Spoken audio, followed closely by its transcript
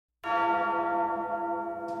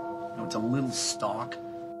It's a little stock.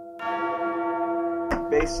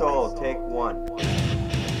 Bass solo, take one. It's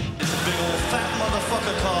a big old fat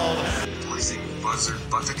motherfucker called... What is it, buzzard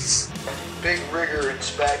buttocks? Big rigger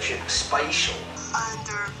inspection, spatial.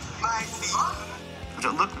 Under my feet.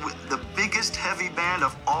 Look, the biggest heavy band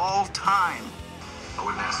of all time. I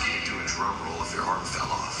wouldn't ask you to do a drum roll if your arm fell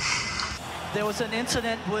off. There was an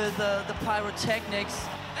incident with the pyrotechnics.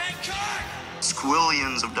 Hey, cut!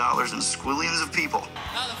 Squillions of dollars and squillions of people.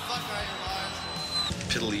 How the fuck are you, Lars?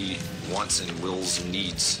 Piddly wants and wills and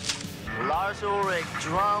needs. Lars Ulrich,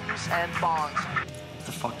 drums and bongs. What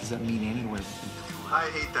the fuck does that mean anyway?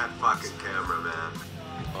 I hate that fucking camera, man.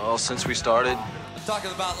 Well, since we started, I'm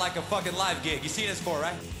talking about like a fucking live gig. You see this for,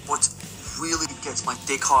 right? What really gets my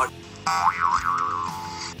dick hard?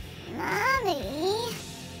 Mommy,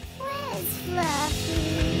 where's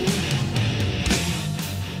Fluffy?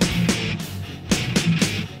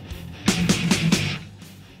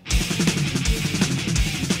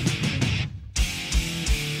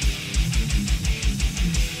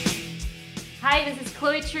 Hi, this is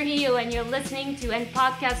Chloe Trujillo, and you're listening to End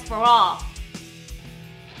Podcast for All.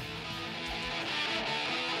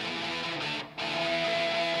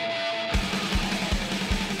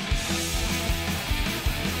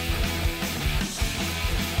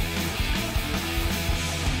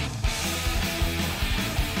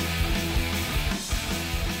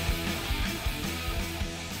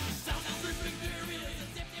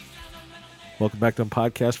 Welcome back to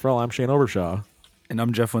Podcast for All. I'm Shane Overshaw. And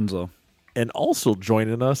I'm Jeff Winslow. And also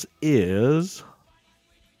joining us is...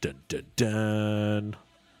 Dun, dun, dun.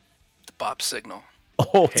 the Bob Signal.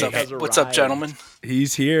 Oh, What's up, gentlemen?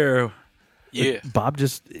 He's here. Yeah. Bob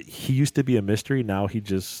he used to be a mystery. Now he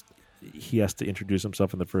has to introduce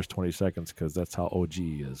himself in the first 20 seconds because that's how OG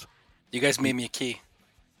he is. You guys made me a key.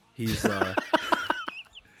 He's I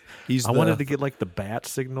wanted to get like the bat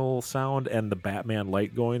signal sound and the Batman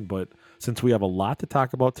light going, but since we have a lot to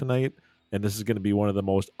talk about tonight, and this is going to be one of the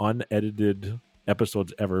most unedited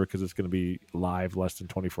episodes ever because it's going to be live less than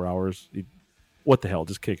 24 hours. What the hell?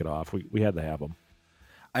 Just kick it off. We had to have him.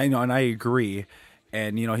 I know, and I agree.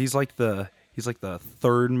 And he's like the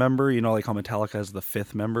third member. Like how Metallica has the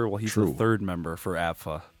fifth member. Well, he's the third member for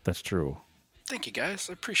ABFA. That's true. Thank you, guys.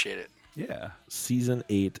 I appreciate it. Yeah. Season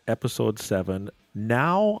 8, Episode 7.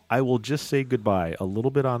 Now I will just say goodbye. A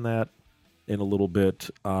little bit on that in a little bit.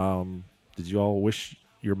 Did you all wish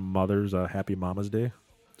your mothers a happy Mama's Day?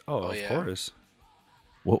 Oh, of course.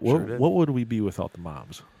 What would we be without the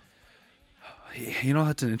moms?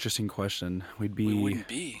 That's an interesting question. We wouldn't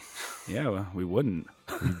be. Yeah, we wouldn't.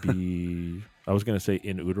 We'd be, I was going to say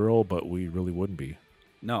in utero, but we really wouldn't be.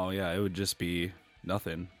 No, yeah, it would just be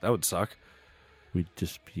nothing. That would suck. We'd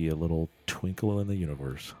just be a little twinkle in the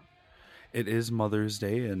universe. It is Mother's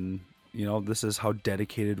Day, and this is how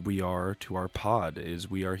dedicated we are to our pod. Is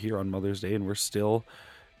we are here on Mother's Day, and we're still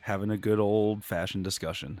having a good old-fashioned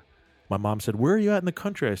discussion. My mom said, "Where are you at in the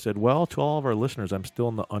country?" I said, "Well, to all of our listeners, I'm still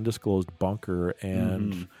in the undisclosed bunker,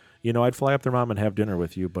 and I'd fly up there, Mom, and have dinner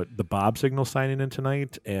with you." But the Bob Signal signing in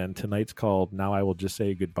tonight, and tonight's called "Now I Will Just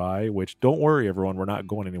Say Goodbye." Which, don't worry, everyone, we're not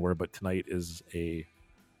going anywhere. But tonight is a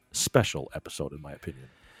special episode, in my opinion.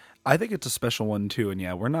 I think it's a special one too, and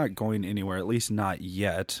yeah, we're not going anywhere, at least not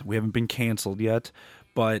yet. We haven't been canceled yet,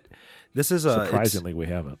 but this is surprisingly we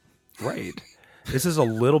haven't. Right. This is a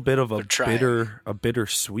little bit of a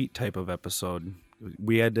bittersweet type of episode.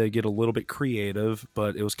 We had to get a little bit creative,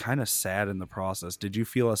 but it was kind of sad in the process. Did you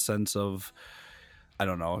feel a sense of, I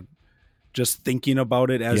don't know, just thinking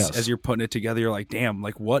about it as you're putting it together? You're like, damn,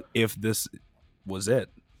 like what if this was it?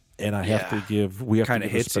 And we have to give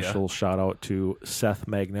a special shout out to Seth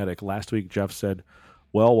Magnetic. Last week, Jeff said,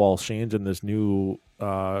 well, while Shane's in this new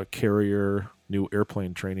carrier, new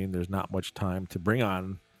airplane training, there's not much time to bring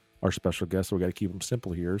on our special guest, so we got to keep them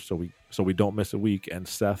simple here so we don't miss a week. And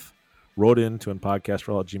Seth wrote into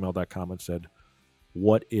podcastforall@gmail.com and said,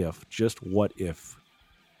 what if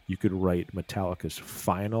you could write Metallica's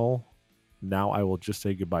final Now I Will Just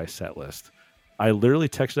Say Goodbye set list? I literally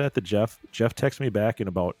texted that to Jeff. Jeff texted me back in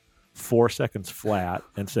about 4 seconds flat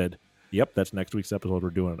and said, yep, that's next week's episode. We're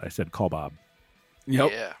doing it. I said, call Bob.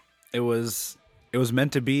 Yep. Yeah. It was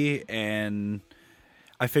meant to be, and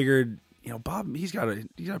I figured, Bob, he's got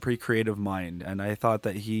a pretty creative mind, and I thought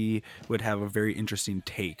that he would have a very interesting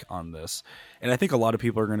take on this. And I think a lot of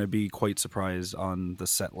people are going to be quite surprised on the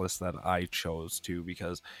set list that I chose to,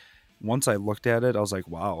 because once I looked at it, I was like,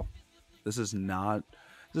 wow, this is not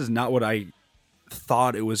what I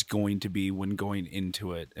thought it was going to be when going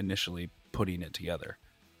into it, initially putting it together.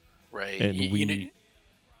 Right. And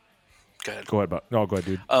Go ahead. Go ahead, no, go ahead,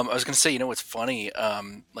 dude. I was going to say, what's funny?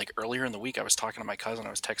 Like earlier in the week, I was talking to my cousin. I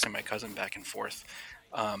was texting my cousin back and forth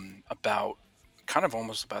about kind of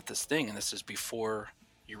almost about this thing. And this is before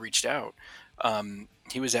you reached out.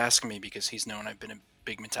 He was asking me because he's known I've been a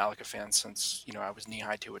big Metallica fan since, I was knee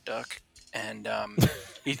high to a duck. And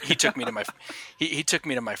he took me to he took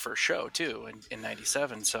me to my first show too in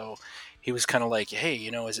 '97. So he was kind of like, hey,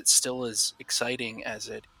 is it still as exciting as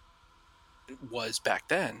it was back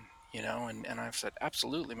then? And I've said,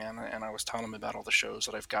 absolutely, man. And I was telling him about all the shows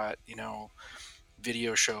that I've got,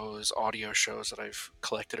 video shows, audio shows that I've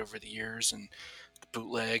collected over the years, and the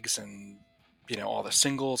bootlegs, and all the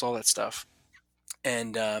singles, all that stuff.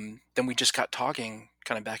 And then we just got talking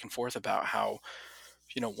kind of back and forth about how,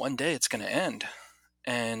 one day it's going to end.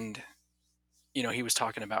 And, he was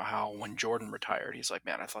talking about how when Jordan retired, he's like,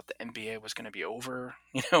 man, I thought the NBA was going to be over,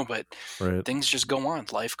 but right. Things just go on.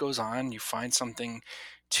 Life goes on. You find something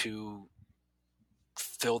to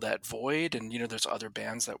fill that void. And, there's other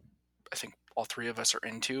bands that I think all three of us are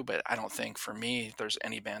into, but I don't think for me, there's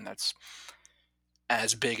any band that's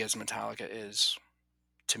as big as Metallica is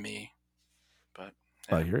to me. But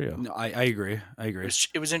yeah. I hear you. No, I agree.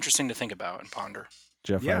 It was interesting to think about and ponder.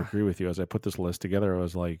 Jeff, I agree with you. As I put this list together, I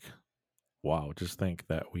was like, wow, just think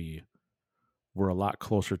that we're a lot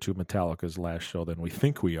closer to Metallica's last show than we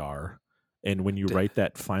think we are. And when you write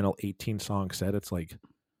that final 18-song set, it's like,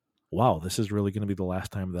 wow, this is really going to be the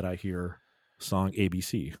last time that I hear song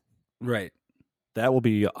ABC. Right. That will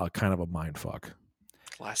be a kind of a mind fuck.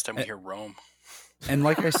 Last time we hear Rome. And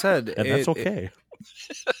like I said, and that's okay.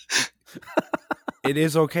 It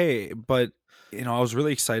is okay, but I was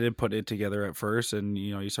really excited to put it together at first, and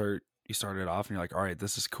you started off and you're like, all right,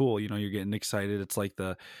 this is cool. You're getting excited. It's like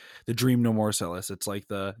the Dream No More set list. It's like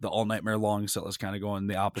the All Nightmare Long set list, kind of going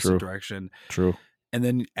the opposite direction. True. And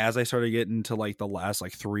then as I started getting to like the last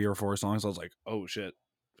like 3 or 4 songs, I was like, oh shit,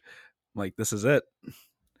 like this is it.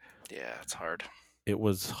 Yeah, it's hard. It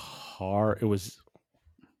was hard. It was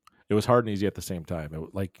hard and easy at the same time.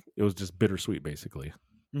 It was just bittersweet, basically.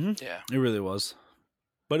 Mm-hmm. Yeah, it really was.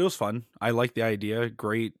 But it was fun. I like the idea.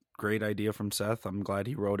 Great idea from Seth. I'm glad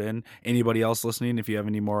he wrote in. Anybody else listening, if you have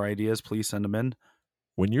any more ideas, please send them in.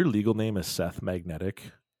 When your legal name is Seth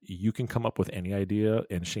Magnetic, you can come up with any idea,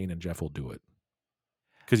 and Shane and Jeff will do it.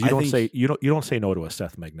 Because you don't say no to a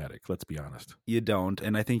Seth Magnetic. Let's be honest. You don't,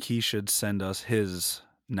 and I think he should send us his.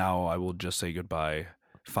 Now I will just say goodbye.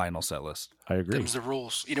 Final set list. I agree. Them's the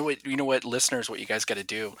rules. You know what, listeners, what you guys got to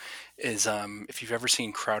do is, if you've ever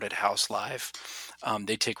seen Crowded House live,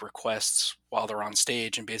 they take requests while they're on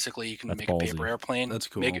stage, and basically you can make a paper airplane. That's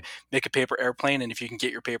cool. Make a paper airplane, and if you can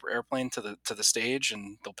get your paper airplane to the stage,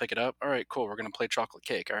 and they'll pick it up. All right, cool. We're gonna play Chocolate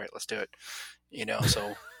Cake. All right, let's do it.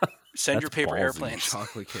 So send your paper airplanes.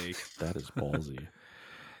 Chocolate Cake. That is ballsy.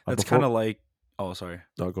 That's kind of like. Oh, sorry.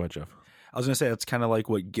 No, go ahead, Jeff. I was going to say, that's kind of like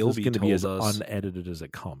what Gilby told us. It's going to be as unedited as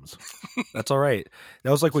it comes. That's all right.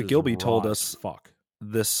 That was like what Gilby told us fuck.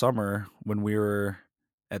 This summer when we were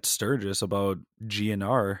at Sturgis about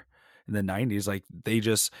GNR in the 90s. Like, they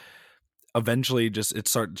just eventually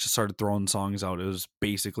started throwing songs out. It was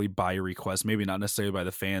basically by request, maybe not necessarily by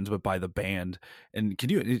the fans, but by the band. And can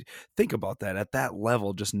you think about that at that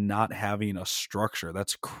level, just not having a structure?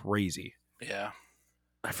 That's crazy. Yeah.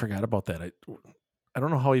 I forgot about that. I don't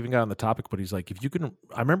know how he even got on the topic, but he's like, if you can,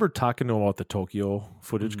 I remember talking to him about the Tokyo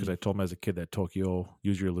footage because I told him as a kid that Tokyo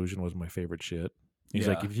Use Your Illusion was my favorite shit. He's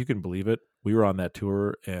like, if you can believe it, we were on that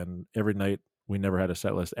tour and every night we never had a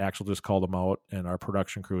set list. Axl just called them out and our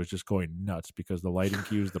production crew was just going nuts because the lighting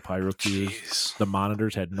cues, the pyro cues, the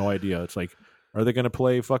monitors had no idea. It's like, are they going to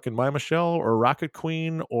play fucking My Michelle or Rocket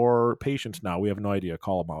Queen or Patience now? We have no idea.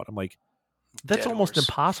 Call them out. I'm like, that's almost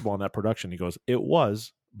impossible on that production. He goes, it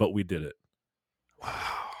was, but we did it.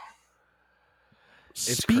 Wow.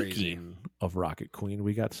 Speaking of Rocket Queen,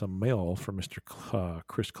 we got some mail from Mr.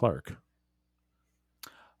 Chris Clark.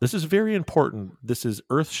 This is very important. This is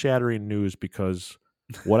earth-shattering news because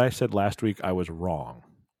what I said last week, I was wrong.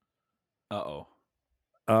 Uh-oh.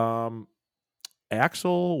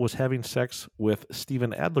 Axl was having sex with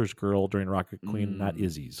Steven Adler's girl during Rocket Queen, not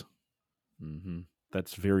Izzy's. Mm-hmm.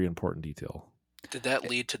 That's very important detail. Did that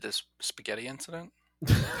lead to this spaghetti incident?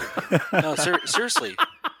 No, seriously.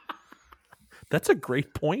 That's a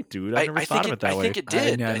great point, dude. I never thought of it that way. I think it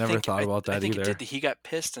did. I never thought about that either. It did. He got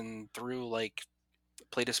pissed and threw like a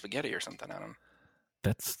plate of spaghetti or something at him.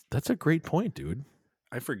 That's a great point, dude.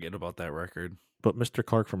 I forget about that record. But Mr.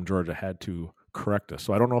 Clark from Georgia had to correct us.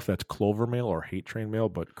 So I don't know if that's Clover mail or Hate Train mail,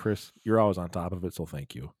 but Chris, you're always on top of it, so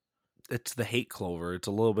thank you. It's the hate Clover. It's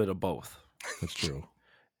a little bit of both. That's true.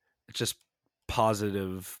 It's just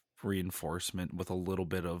positive reinforcement with a little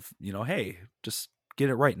bit of, hey, just get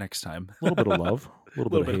it right next time. A little bit of love, a little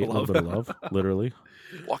bit of hate, a little bit of love, literally.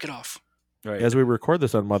 Walk it off. Right. As we record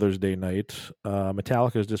this on Mother's Day night,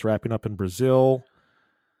 Metallica is just wrapping up in Brazil.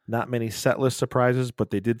 Not many set list surprises, but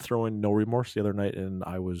they did throw in No Remorse the other night, and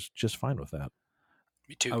I was just fine with that.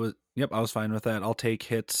 Me too. I was fine with that. I'll take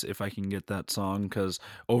Hits if I can get that song, because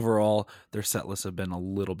overall their set lists have been a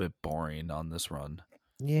little bit boring on this run.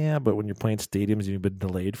 Yeah, but when you're playing stadiums and you've been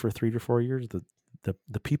delayed for 3 to 4 years,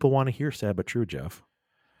 the people want to hear Sad But True, Jeff.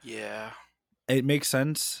 Yeah. It makes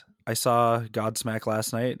sense. I saw Godsmack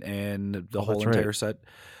last night, and the whole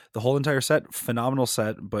entire set, phenomenal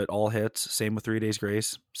set, but all hits. Same with 3 Days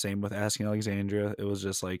Grace, same with Asking Alexandria. It was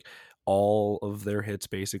just like all of their hits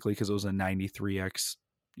basically, because it was a 93X,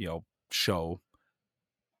 show.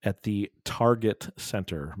 At the Target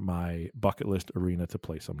Center, my bucket list arena to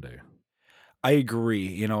play someday. I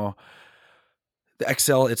agree. The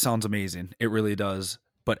XL, it sounds amazing. It really does.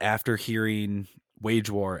 But after hearing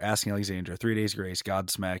Wage War, Asking Alexandria, 3 Days Grace,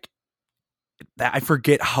 Godsmack, I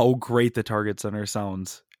forget how great the Target Center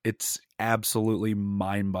sounds. It's absolutely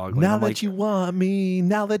mind-boggling. Now that you want me,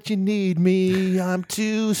 now that you need me, I'm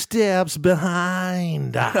 2 steps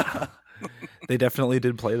behind. They definitely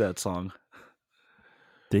did play that song.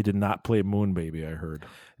 They did not play Moon Baby, I heard.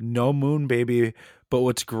 No Moon Baby, but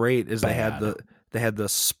what's great is they had the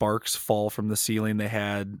sparks fall from the ceiling. They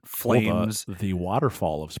had flames. The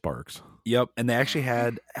waterfall of sparks. Yep, and they actually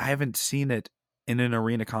had, I haven't seen it in an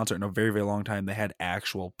arena concert in a very, very long time. They had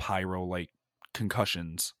actual pyro, like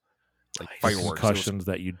concussions, like fireworks. Concussions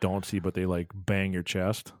that you don't see, but they like bang your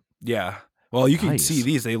chest. Yeah. Well, you can see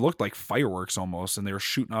these. They looked like fireworks almost, and they were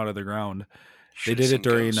shooting out of the ground. They did it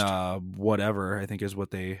during whatever, I think is what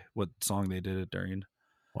song they did it during.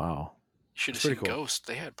 Wow. You should have seen Ghost.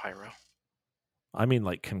 They had pyro. I mean,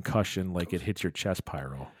 like concussion, like it hits your chest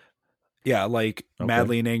pyro. Yeah, like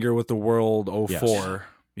Madly in Anger with the World 04. Yes.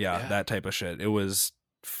 Yeah, that type of shit. It was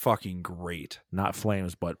fucking great. Not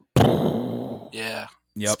flames, but yeah.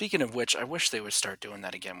 Yep. Speaking of which, I wish they would start doing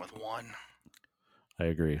that again with one. I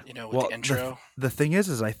agree. With the intro. The thing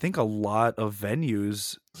is I think a lot of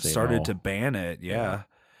venues started to ban it. Yeah.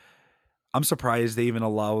 I'm surprised they even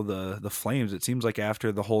allow the flames. It seems like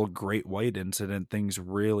after the whole Great White incident, things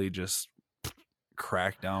really just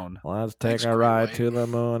cracked down. Let's take a ride to the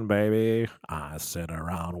moon, baby. I sit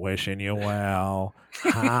around wishing you well.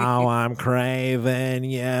 How I'm craving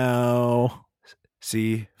you.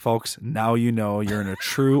 See, folks, now you know you're in a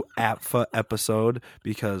true APFA episode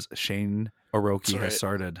because Shane Oroki has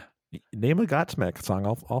started. Name a Godsmack song.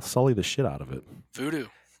 I'll sully the shit out of it. Voodoo.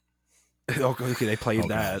 Okay, they played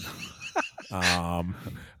that. I'm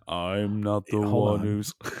not the one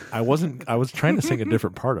who's. I was trying to sing a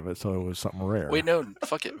different part of it, so it was something rare. Wait, no,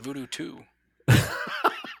 fuck it. Voodoo 2.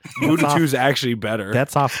 Voodoo 2 is actually better.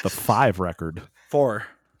 That's off the 5 record. 4.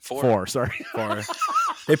 4, sorry. 4.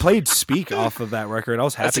 They played Speak off of that record. I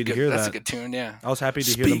was happy to hear that. That's a good tune, yeah. I was happy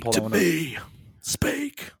to hear them pull that one up.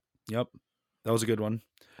 Speak. Yep. That was a good one.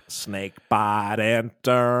 Snake bite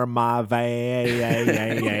enter my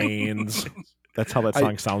veins. That's how that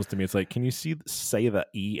song sounds to me. It's like, can you say the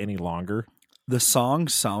E any longer? The song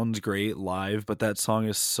sounds great live, but that song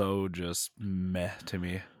is so just meh to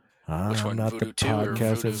me. Which one, not Voodoo the 2 or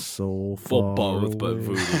podcast Voodoo? is so far Well, both, away. but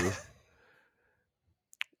Voodoo.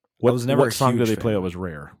 What song did they play that was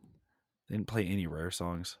rare? They didn't play any rare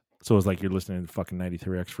songs. So it was like you're listening to fucking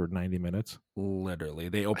 93X for 90 minutes? Literally.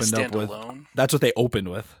 They opened Stand up with... Alone? That's what they opened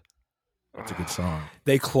with. That's a good song.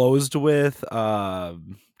 They closed with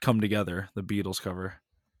Come Together, the Beatles cover.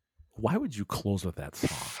 Why would you close with that song?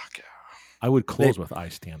 Fuck yeah. I would close with I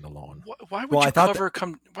Stand Alone. Why would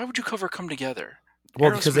you cover Come Together?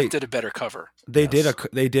 Well, because they did a better cover. They did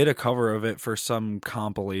a cover of it for some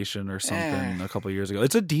compilation or something a couple of years ago.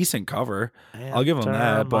 It's a decent cover. I'll give them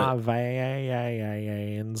that. But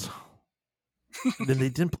veins.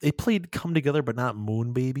 Then they played Come Together, but not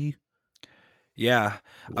Moon Baby. Yeah,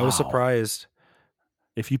 wow. I was surprised.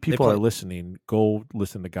 If you people are listening, go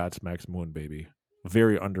listen to Godsmack's Moon Baby.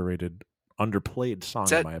 Very underrated, underplayed song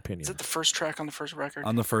in my opinion. Is that the first track on the first record?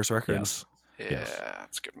 On the first record, yes. Yeah,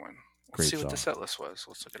 that's a good one. Great Let's see what the song. set list was.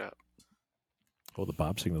 Let's look it up. Oh, the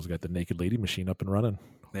Bob Signal's got the Naked Lady machine up and running.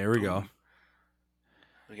 There we go.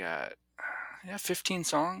 We got 15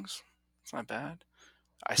 songs. It's not bad.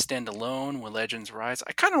 I Stand Alone, When Legends Rise.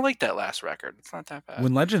 I kind of like that last record. It's not that bad.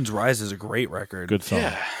 When Legends Rise is a great record. Good song.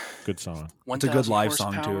 Yeah. Good song. It's a good live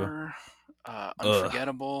song too.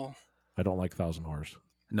 Unforgettable. I don't like 1,000 Horse.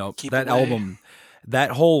 Nope. Keep that Away. album,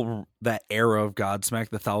 that era of Godsmack,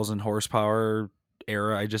 the 1,000 horsepower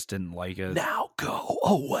era, I just didn't like it. Now go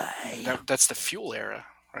away. That's the Fuel era.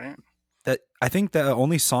 right? That I think the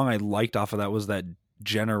only song I liked off of that was that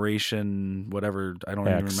Generation whatever. I don't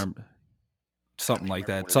even remember. Something like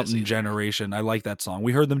that. Something Generation. I like that song.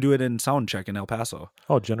 We heard them do it in Soundcheck in El Paso.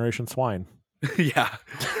 Oh, Generation Swine. Yeah.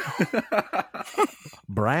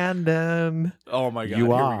 Brandon. Oh my God. You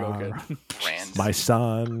Here are we go, kid. Brandon. My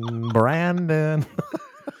son, Brandon.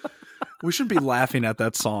 We shouldn't be laughing at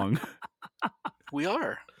that song. We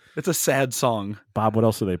are. It's a sad song. Bob, what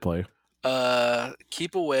else do they play?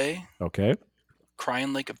 Keep Away. Okay.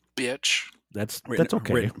 Crying Like a Bitch. That's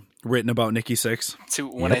okay. Written about Nikki Sixx. So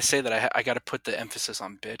when I say that, I got to put the emphasis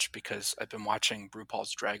on bitch because I've been watching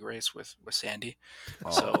RuPaul's Drag Race with Sandy.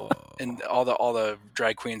 So and all the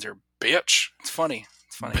drag queens are bitch. It's funny.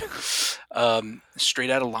 Straight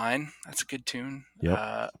Out of Line. That's a good tune.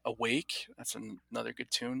 Yep. Awake. That's another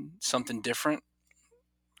good tune. Something Different.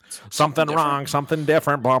 Something wrong. Something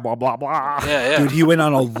different. Blah blah blah blah. Yeah. Dude, he went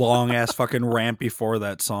on a long ass fucking rant before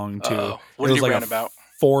that song too. What did he rant about?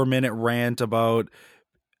 4-minute rant about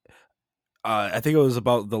I think it was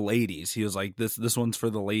about the ladies. He was like, this one's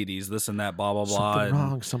for the ladies, this and that, blah blah blah. Something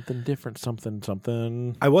wrong, something different,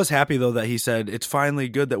 something. I was happy though that he said it's finally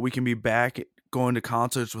good that we can be back going to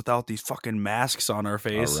concerts without these fucking masks on our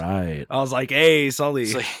face. All right. I was like, hey, Sully.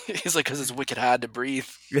 He's like, because it's wicked hard to breathe.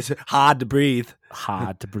 It's hard to breathe.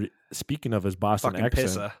 Hard to breathe. Speaking of his Boston Fucking accent,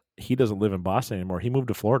 pissa. he doesn't live in Boston anymore. He moved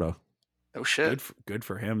to Florida. Oh shit! Good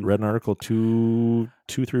for him. Read an article 3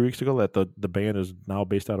 weeks ago that the band is now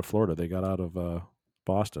based out of Florida. They got out of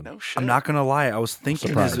Boston. No shit. I'm not gonna lie. I was thinking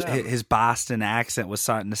Surprised. his Boston accent was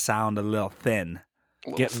starting to sound a little thin.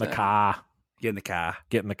 Get in the car. Get in the car.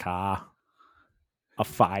 Get in the car. A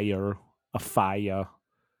fire.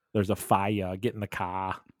 There's a fire. Get in the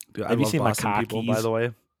car. Dude, Have you seen Boston my people, khakis? by the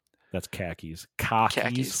way? That's khakis.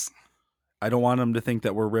 Khakis. I don't want them to think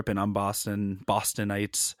that we're ripping on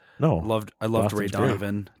Bostonites. No. I loved Ray Boston's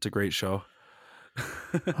Donovan. It's a great show.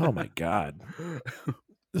 Oh my God.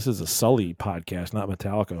 This is a Sully podcast, not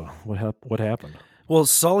Metallica. What happened? Well,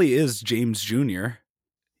 Sully is James Jr.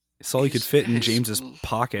 Sully could fit in James's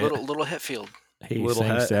pocket. Little Hetfield. He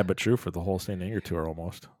sang Sad But True for the whole Saint Anger tour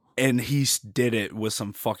almost. And he did it with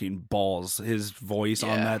some fucking balls. His voice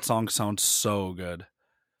on that song sounds so good.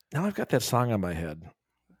 Now I've got that song on my head.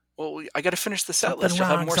 Well, I got to finish the set Something list. You'll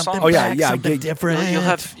have wrong, more something songs. back, something different.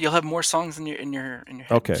 You'll have more songs in your head.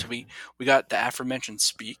 Okay. So we got the aforementioned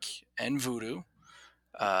Speak and Voodoo.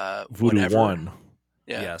 Voodoo Whatever. 1.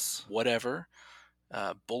 Yeah. Yes. Whatever.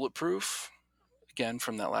 Bulletproof. Again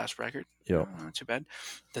from that last record. Yep. Not too bad.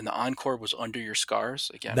 Then the encore was Under Your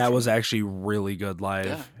Scars. Again. That was actually really good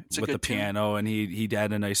live it's a with good the piano, and he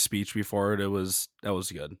had a nice speech before it. That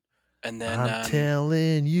was good. And then I'm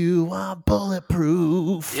telling you, I'm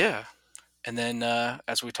bulletproof. Yeah. And then,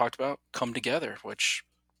 as we talked about, Come Together, which,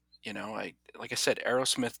 like I said,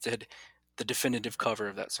 Aerosmith did the definitive cover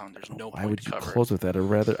of that song. There's no point Why would to you cover close with that?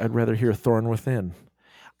 I'd rather hear Thorn Within.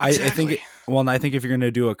 Exactly. I think if you're going to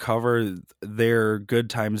do a cover, their Good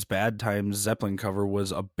Times, Bad Times Zeppelin cover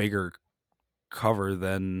was a bigger cover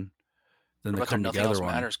than the What about Come their Together Nothing Else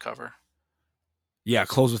one. Matters cover? Yeah,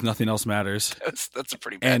 Close with Nothing Else Matters. That's a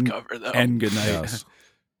pretty bad cover, though. And Good Night. Yes.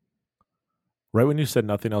 Right when you said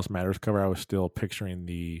Nothing Else Matters cover, I was still picturing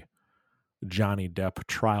the Johnny Depp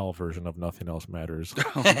trial version of Nothing Else Matters.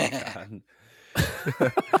 Oh my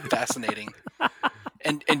God. Fascinating.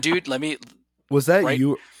 And dude, Was that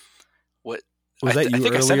you? What? Was that you I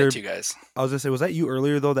think earlier? I sent it to you guys. I was gonna say, was that you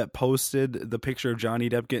earlier though that posted the picture of Johnny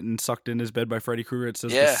Depp getting sucked in his bed by Freddy Krueger? It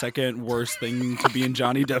says the second worst thing to be in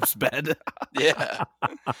Johnny Depp's bed. Yeah.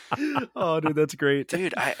 Oh, dude, that's great.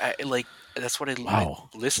 Dude, I like that's what I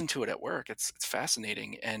listen to it at work. It's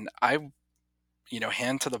fascinating, and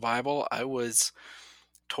hand to the Bible, I was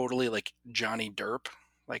totally like Johnny Depp.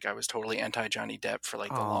 Like I was totally anti Johnny Depp for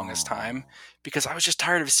like the longest time because I was just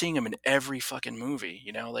tired of seeing him in every fucking movie.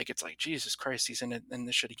 Like it's like Jesus Christ, he's in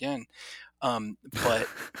this shit again. But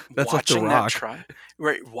that's watching like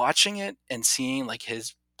that watching it and seeing like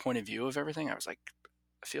his point of view of everything, I was like,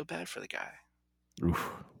 I feel bad for the guy.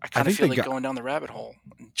 Oof. I kind of feel like going down the rabbit hole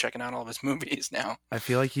and checking out all of his movies now. I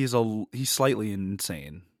feel like he's slightly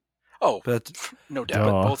insane. Oh, but no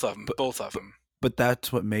doubt. Both of them. But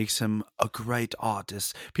that's what makes him a great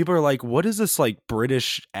artist. People are like, what is this like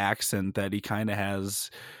British accent that he kind of has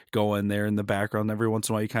going there in the background? Every once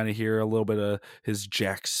in a while you kind of hear a little bit of his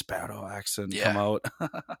Jack Sparrow accent come out.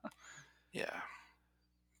 Yeah.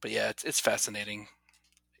 But yeah, it's fascinating.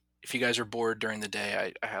 If you guys are bored during the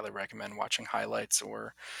day, I highly recommend watching highlights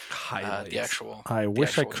or the actual. I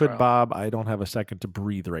wish I could, Bob. I don't have a second to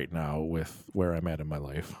breathe right now with where I'm at in my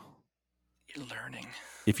life. You're learning.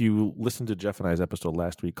 If you listened to Jeff and I's episode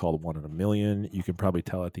last week called 1 in a Million, you can probably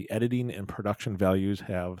tell that the editing and production values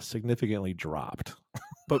have significantly dropped.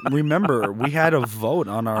 But remember, we had a vote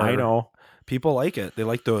on our. I know. People like it. They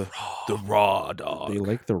like the raw dog. They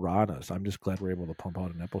like the rawness. I'm just glad we're able to pump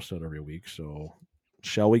out an episode every week. So,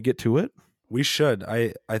 shall we get to it? We should.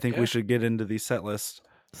 I think we should get into the set list.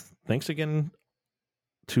 Thanks again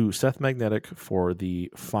to Seth Magnetic for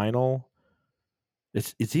the final.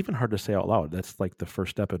 It's even hard to say out loud. That's like the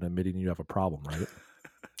first step in admitting you have a problem, right?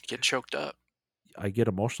 Get choked up. I get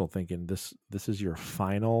emotional thinking this is your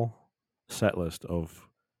final set list of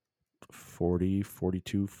 40,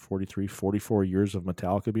 42, 43, 44 years of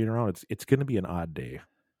Metallica being around. It's going to be an odd day.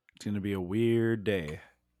 It's going to be a weird day.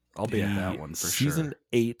 I'll be at that one for sure. Season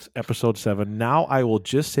 8, episode 7. Now I will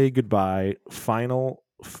just say goodbye. Final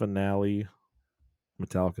finale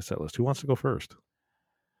Metallica set list. Who wants to go first?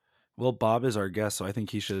 Well, Bob is our guest, so I think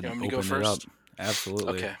he should open it first? up.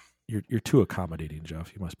 Absolutely. Okay. You're too accommodating,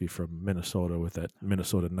 Jeff. You must be from Minnesota with that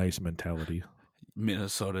Minnesota nice mentality.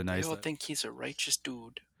 Minnesota nice. They all think he's a righteous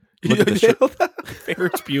dude.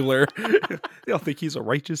 Ferris Bueller. They all think he's a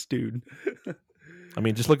righteous dude. I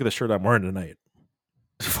mean, just look at the shirt I'm wearing tonight.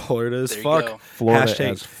 Florida as There you fuck. go. Florida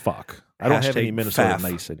Hashtag- as fuck. I don't have any hashtag Minnesota faff.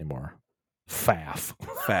 nice anymore. Faff.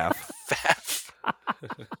 Faff.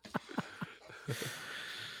 Faff.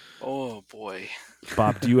 Oh boy.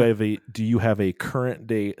 Bob, do you have a current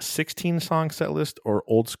day 16 song set list or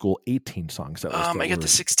old school 18 song set list? I got the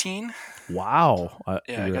 16. Wow.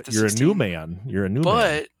 Yeah, I got the you're 16. a new man. You're a new man.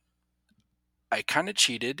 But I kind of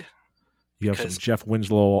cheated. You have some because- Jeff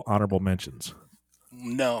Winslow honorable mentions.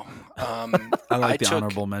 No. I like the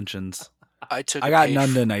honorable mentions. I got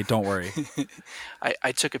none tonight. Don't worry.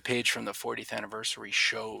 I took a page from the 40th anniversary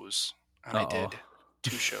shows, and I did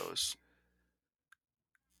 2 shows.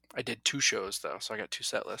 I did 2 shows though, so I got 2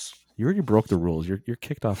 set lists. You already broke the rules. You're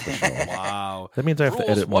kicked off the show. Wow. That means I have to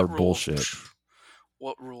edit more What rules? bullshit.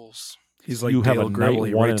 What rules? He's like You have Dale a Gribble. night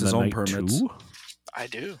He one writes and his a own night permits. 2? I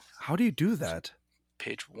do. How do you do that?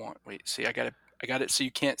 Page 1. Wait, see, I got it so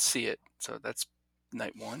you can't see it. So that's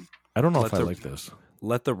night 1. I don't know Let if I the- like this.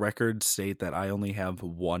 Let the record state that I only have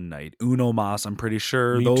one night. Uno mas, I'm pretty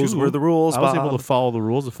sure Me those too. were the rules. I was Bob. able to follow the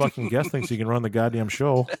rules. The fucking guest thinks he can run the goddamn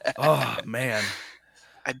show. Oh, man.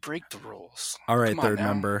 I break the rules. All right, Come on third now.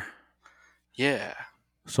 member. Yeah.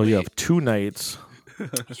 So you have 2 nights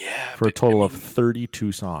Yeah. for a but, total I of mean,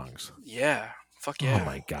 32 songs. Yeah. Fuck yeah. Oh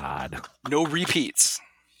my god. No repeats.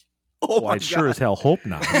 Oh, I sure as hell hope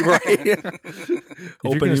not. Right. If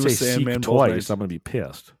you're going to say Sandman Seek both twice, nights. I'm going to be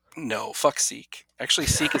pissed. No, fuck Seek. Actually,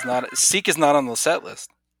 Seek is not on the set list.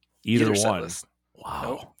 Either set one. list. Wow.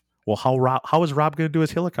 Nope. Well, how is Rob going to do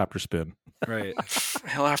his helicopter spin? Right.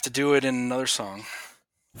 He'll have to do it in another song.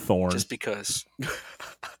 Thorn. Just because.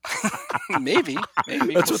 maybe. That's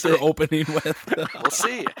we'll what see. they're opening with. We'll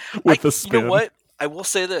see. With the You spin. know what? I will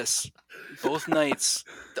say this. Both nights,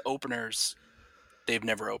 the openers, they've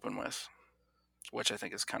never opened with. Which I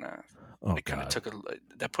think is kind of... Oh, it kind of God.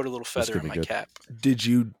 that put a little feather gonna in be my good. cap. Did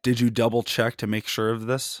you double check to make sure of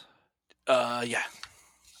this? Yeah.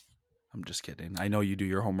 I'm just kidding. I know you do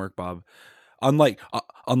your homework, Bob. Unlike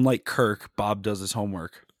Kirk, Bob does his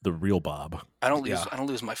homework. The real Bob. I don't lose. Yeah. I don't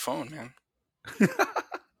lose my phone, man.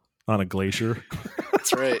 On a glacier.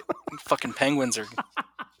 That's right. Fucking penguins are.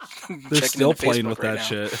 They're checking still into playing Facebook with right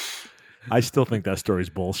that now. shit. I still think that story's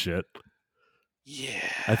bullshit. Yeah.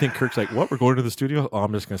 I think Kirk's like, what? We're going to the studio? Oh,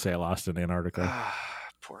 I'm just going to say I lost in Antarctica.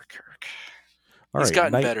 Poor Kirk. All He's right,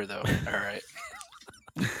 gotten night- better though. All right.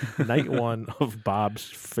 Night 1 of Bob's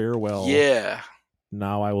farewell. Yeah.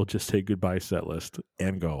 Now I will just say goodbye set list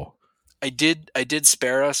and go. I did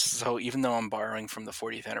spare us, so even though I'm borrowing from the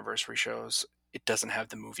 40th anniversary shows, it doesn't have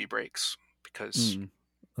the movie breaks because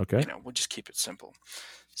Okay. we'll just keep it simple.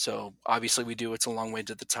 So obviously we do It's a Long Way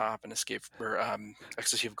to the Top and Escape or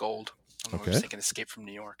Ecstasy of Gold. I was Okay. thinking Escape from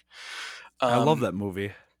New York. I love that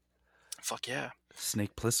movie. Fuck yeah.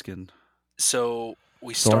 Snake Plissken. So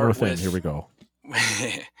we Thorn start Within. with Here we go.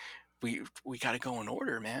 we got to go in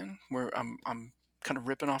order, man. I'm kind of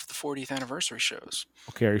ripping off the 40th anniversary shows.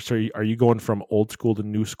 Okay. So are you going from old school to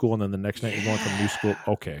new school, and then the next night you're going from new school?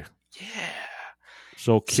 Okay. Yeah.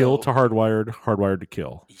 So kill So- to hardwired, hardwired to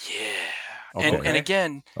kill. Yeah. Okay. And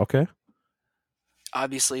again, Okay.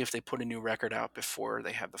 obviously, if they put a new record out before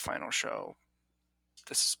they have the final show,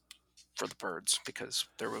 this is for the birds because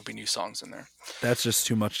there will be new songs in there. That's just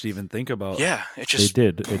too much to even think about. Yeah, it They just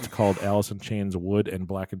did. It's called Alice in Chains, Wood, and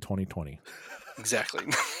Black in 2020. exactly.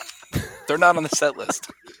 They're not on the set list.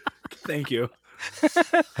 Thank you. I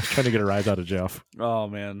was trying to get a rise out of Jeff. Oh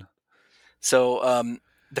man. So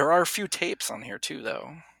there are a few tapes on here too,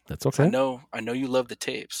 though. That's okay. I know you love the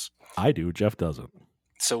tapes. I do. Jeff doesn't.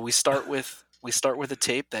 So we start with a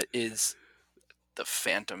tape that is the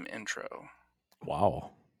Phantom intro.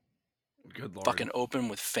 Wow. Good Lord. Fucking open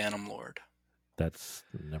with Phantom Lord. That's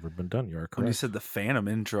never been done. You are correct. When you said the Phantom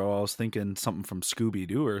intro, I was thinking something from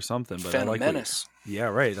Scooby-Doo or something. But Phantom I like Menace. Yeah,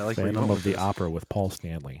 right. I like Phantom of the Opera with Paul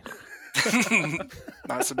Stanley.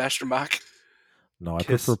 Not Sebastian Bach. No, I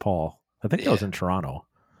prefer Paul. I think that was in Toronto.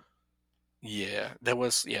 Yeah, that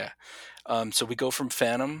was, yeah. So we go from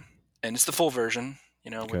Phantom, and it's the full version,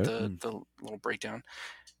 with the little breakdown.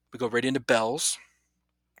 We go right into Bells.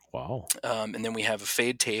 Wow. And then we have a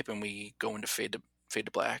fade tape, and we go into fade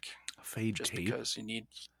to black. Fade just tape? Because you need...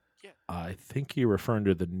 Yeah. I think you're referring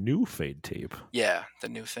to the new fade tape. Yeah, the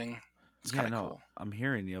new thing. It's kind of cool. I'm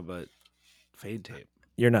hearing you, but fade tape.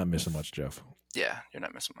 You're not missing much, Jeff. Yeah, you're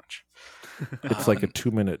not missing much. It's like a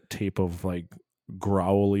 2-minute tape of like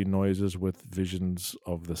growly noises with visions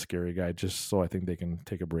of the scary guy, just so I think they can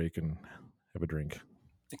take a break and have a drink.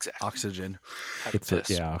 Exactly. Oxygen.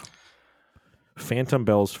 Yeah. Phantom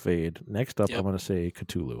Bells fade. Next up, I'm going to say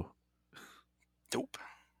Cthulhu. Dope.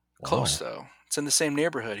 Wow. Close though. It's in the same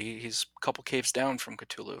neighborhood. He's a couple caves down from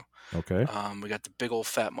Cthulhu. Okay. We got the big old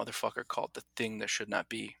fat motherfucker called The Thing That Should Not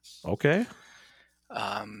Be. Okay.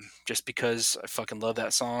 Just because I fucking love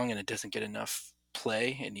that song and it doesn't get enough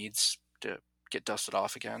play. It needs to get dusted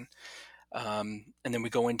off again. And then we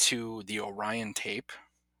go into the Orion tape.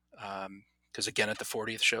 Because again, at the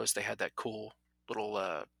 40th shows, they had that cool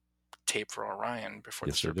little tape for Orion before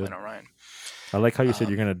they started playing Orion. I like how you said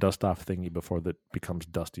you're going to dust off Thingy before that becomes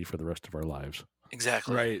dusty for the rest of our lives.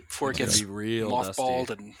 Exactly. Right. Before it gets real mothballed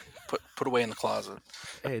dusty. and put away in the closet.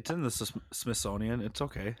 Hey, it's in the Smithsonian. It's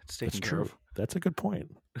okay. It's taken care of. That's a good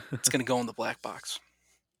point. It's going to go in the black box.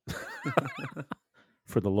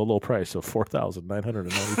 For the low price of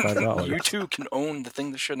 $4,995. You too can own The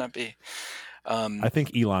Thing That Should Not Be. I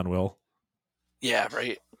think Elon will. Yeah,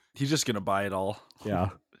 right. He's just going to buy it all. Yeah.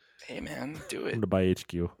 Hey, man, do it. I'm going to buy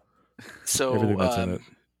HQ. So, everything that's in it.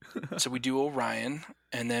 So we do Orion,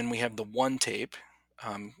 and then we have the one tape,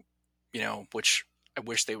 which I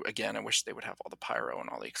wish they would have all the pyro and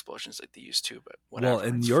all the explosions like they used to, but whatever. Well,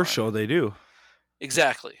 in your show, they do.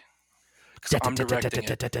 Exactly. Because I'm directing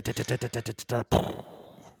it.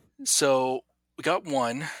 So we got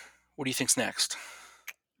one. What do you think's next?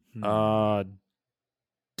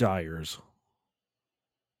 Dyer's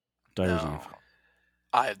Eve.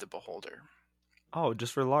 Eye of the Beholder. Oh,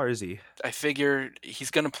 just for Larsy. I figured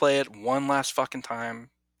he's going to play it one last fucking time.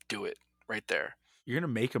 Do it right there. You're going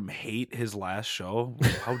to make him hate his last show?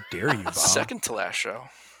 How dare you, Bob? Second to last show.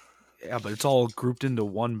 Yeah, but it's all grouped into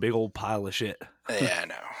one big old pile of shit. Yeah, I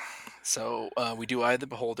know. So we do Eye of the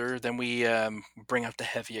Beholder. Then we bring out the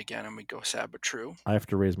heavy again, and we go Sad But True. I have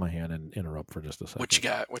to raise my hand and interrupt for just a second. What you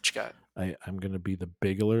got? I'm going to be the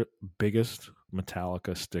biggest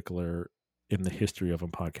Metallica stickler in the history of a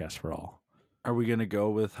podcast for all. Are we going to go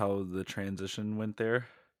with how the transition went there?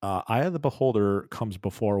 Eye of the Beholder comes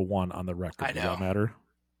before one on the record. I know. Does that matter?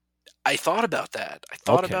 I thought about that.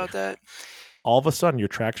 All of a sudden, your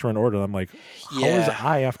tracks were in order. I'm like, how is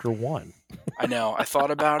I after one? I know. I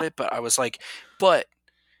thought about it, but I was like,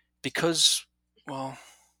 because, are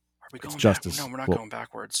we going justice? No, we're not going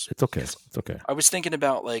backwards. It's okay. It's okay. I was thinking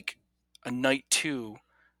about like a night 2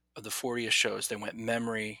 of the 40th shows. They went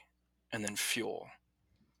Memory and then Fuel.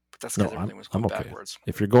 But that's because everything was going backwards.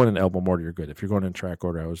 If you're going in album order, you're good. If you're going in track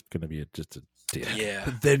order, I was going to be just a dick.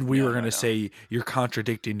 Yeah. Then we were going to say you're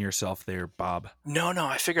contradicting yourself there, Bob. No.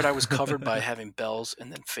 I figured I was covered by having Bells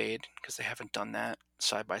and then Fade because they haven't done that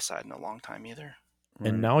side by side in a long time either.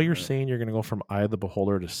 And now you're saying you're going to go from Eye of the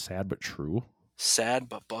Beholder to Sad But True? Sad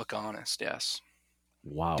but buck honest, yes.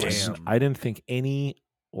 Wow. Damn. I didn't think any...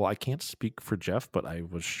 Well, I can't speak for Jeff, but I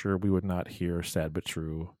was sure we would not hear Sad But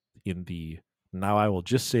True in the Now I Will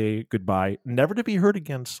Just Say Goodbye, Never to Be Heard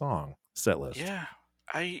Again song set list. Yeah.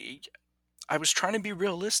 I was trying to be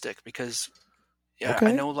realistic because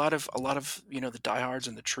I know a lot of the diehards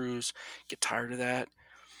and the trues get tired of that.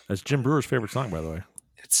 That's Jim Brewer's favorite song, by the way.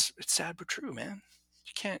 It's sad but true, man.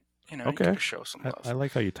 You can't, you gotta show some love. I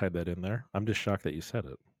like how you tied that in there. I'm just shocked that you said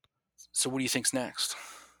it. So what do you think's next?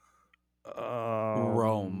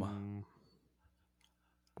 Rome.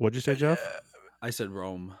 What'd you say, Jeff? I said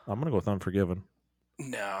Rome. I'm gonna go with Unforgiven.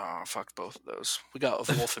 No, fuck both of those. We got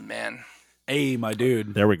Wolf and Man. Hey, my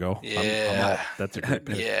dude. There we go. Yeah. That's a great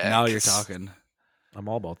pick. Yeah. Now you're talking. I'm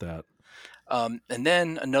all about that. And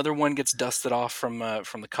then another one gets dusted off from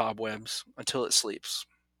the cobwebs Until It Sleeps.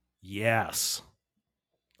 Yes.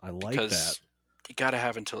 I like that. You got to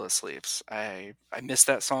have Until It Sleeps. I miss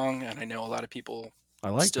that song, and I know a lot of people I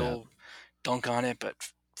like still dunk on it, but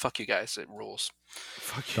fuck you guys, it rules.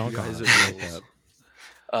 Fuck Don't you guys. go It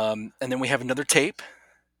on. rules. And then we have another tape.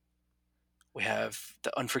 We have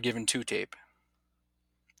the Unforgiven 2 tape.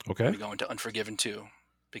 Okay. We go into Unforgiven 2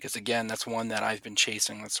 because, again, that's one that I've been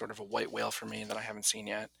chasing. That's sort of a white whale for me that I haven't seen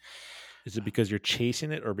yet. Is it because you're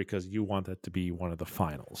chasing it or because you want that to be one of the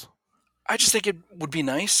finals? I just think it would be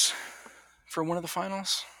nice for one of the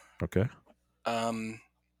finals. Okay.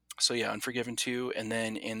 So yeah, Unforgiven 2, and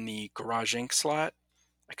then in the Garage Inc. slot,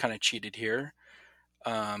 I kind of cheated here.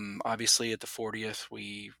 Obviously, at the 40th,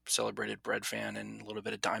 we celebrated Bread Fan and a little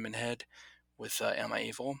bit of Diamond Head with Am I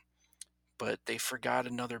Evil, but they forgot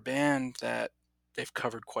another band that they've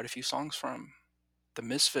covered quite a few songs from, the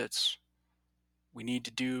Misfits. We need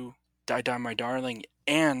to do Die Die My Darling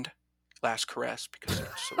and Last Caress because they're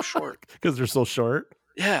so short. Because they're so short?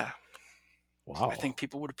 Yeah. Wow. I think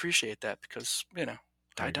people would appreciate that because,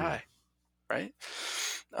 die, right?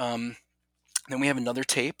 Then we have another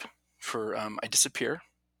tape for I Disappear.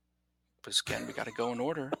 Because again, we got to go in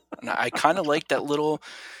order. And I kind of like that little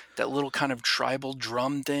kind of tribal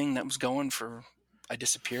drum thing that was going for I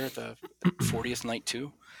Disappear at the 40th night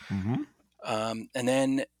too. Mm-hmm. And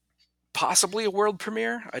then possibly a world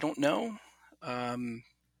premiere. I don't know.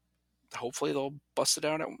 Hopefully they'll bust it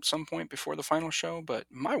out at some point before the final show. But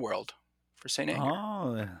My World for St. Anger.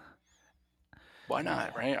 Oh. Why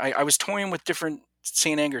not, right? I was toying with different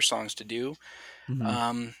St. Anger songs to do.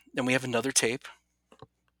 Mm-hmm. Then we have another tape.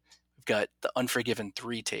 We've got the Unforgiven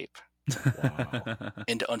 3 tape. Wow.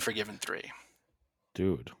 Into Unforgiven 3.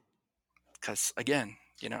 Dude. Because, again,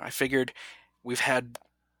 I figured we've had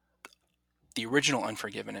the original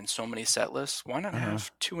Unforgiven in so many set lists. Why not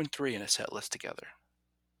have 2 and 3 in a set list together?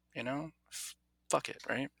 Fuck it,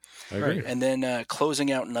 right? I agree. And then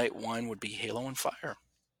closing out night 1 would be Halo and Fire.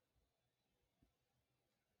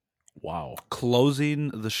 Wow. Closing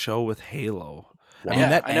the show with Halo. Wow. I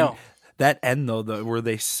mean, I know. That end though, where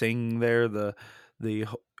they sing there, the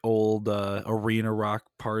old arena rock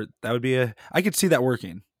part, that would be I could see that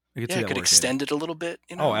working. I could see that working. Extend it a little bit.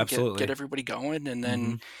 Oh, absolutely. Get everybody going, and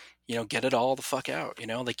then get it all the fuck out.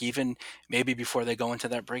 Like even maybe before they go into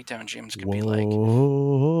that breakdown, James could be like, "Whoa,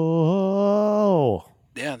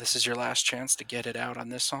 yeah, this is your last chance to get it out on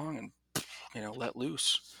this song, and let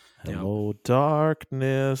loose." Hello,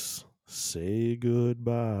 darkness. Say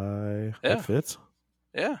goodbye. Yeah. That fits.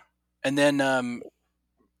 Yeah. And then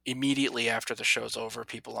immediately after the show's over,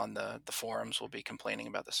 people on the forums will be complaining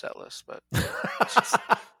about the set list. But it's just,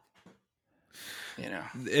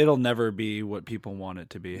 it'll never be what people want it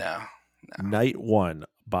to be. No. Night 1,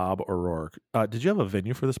 Bob O'Rourke. Did you have a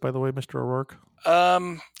venue for this, by the way, Mr. O'Rourke?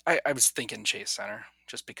 I was thinking Chase Center,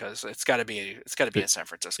 just because it's got to be in San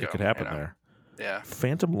Francisco. It could happen there. Yeah.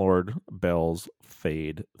 Phantom Lord, Bells,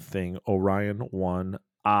 Fade, Thing, Orion 1,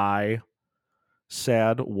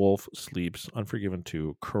 Sad Wolf Sleeps, Unforgiven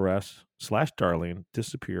 2, Caress, / Darling,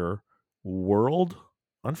 Disappear, World,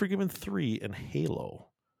 Unforgiven 3, and Halo.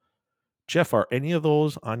 Jeff, are any of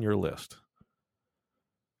those on your list?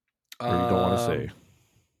 Or you don't want to say?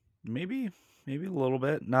 Maybe a little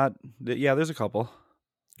bit. Not. Yeah, there's a couple.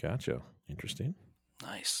 Gotcha. Interesting.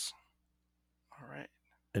 Nice. All right.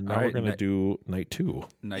 And now we're going to do night 2.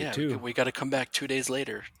 Night 2. We got to come back 2 days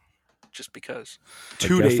later, just because.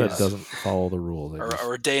 2 days. That doesn't follow the rules.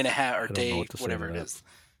 Or a day and a half, or day, whatever it is.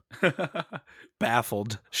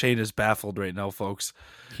 Baffled. Shane is baffled right now, folks.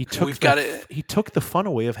 He took the fun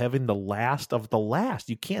away of having the last of the last.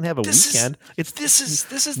 You can't have a weekend. This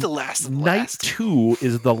is the last of the night last. 2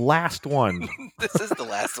 is the last one. This is the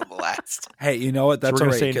last of the last. Hey, you know what? That's so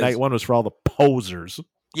we're all right. Say night 1 was for all the posers.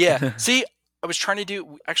 Yeah. See, I was trying to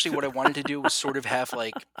do, actually what I wanted to do was sort of have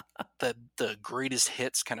like the greatest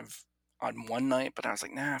hits kind of on one night, but I was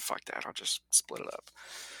like, nah, fuck that. I'll just split it up.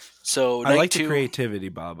 So I like 2, the creativity,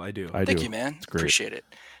 Bob. I do. Thank you, man. Appreciate it.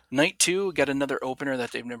 Night 2 got another opener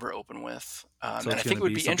that they've never opened with, and I think it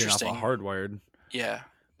would be interesting. Off of Hardwired. Yeah.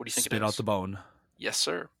 What do you think? Spit out the bone. Yes,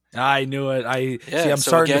 sir. I knew it. I'm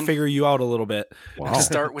starting to figure you out a little bit. Wow. I'll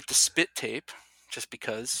start with the Spit tape, just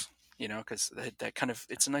because. Because that kind of,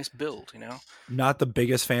 it's a nice build, Not the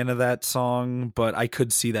biggest fan of that song, but I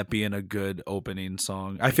could see that being a good opening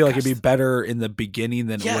song. I feel like it'd be better in the beginning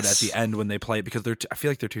than it would at the end when they play it, because I feel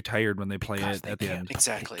like they're too tired when they play it at the end.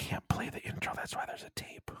 Exactly. They can't play the intro. That's why there's a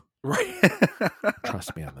tape. Right.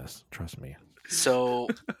 Trust me on this. Trust me. So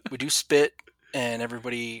we do Spit, and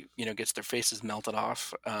everybody, gets their faces melted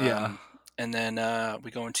off. Yeah. And then we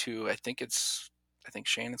go into, I think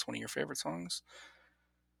Shane, it's one of your favorite songs.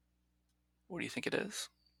 What do you think it is?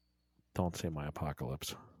 Don't say My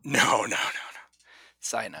Apocalypse. No.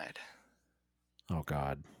 Cyanide. Oh,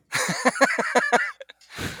 God.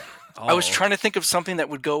 I I was trying to think of something that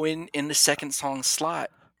would go in the second song slot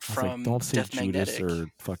from don't say Death Judas Magnetic.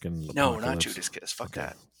 or fucking No, Apocalypse. not Judas Kiss. Fuck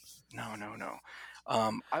that. No.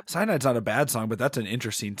 Cyanide's not a bad song, but that's an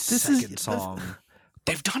interesting second song.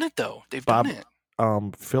 They've done it though. They've done it.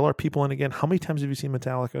 Fill our people in again. How many times have you seen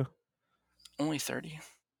Metallica? Only 30.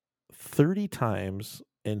 30 times,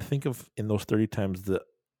 and think of in those 30 times the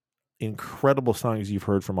incredible songs you've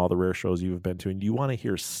heard from all the rare shows you've been to, and you want to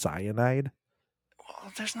hear Cyanide?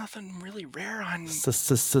 Well, there's nothing really rare on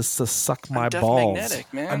Suck my Death balls.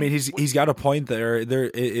 Magnetic, man. I mean, he's got a point there.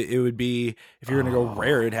 It would be, if you're going to go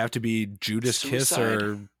rare, it'd have to be Judas Kiss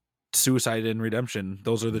or Suicide and Redemption.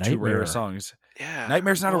 Those are the two rare songs. Yeah,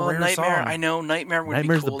 Nightmare's not a rare song. I know Nightmare would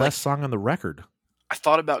Nightmare's be cool. the best song on the record. I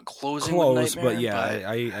thought about closing with Nightmare, but yeah,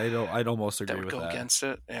 I'd almost agree with that. That would go against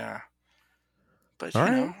it. Yeah, but all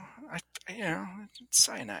you right. know, it's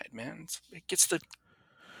Cyanide, man. It gets the.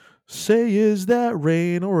 Say, is that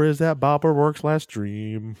rain or is that Bopper Works' last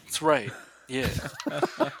dream? That's right. Yeah.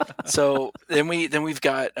 So then we've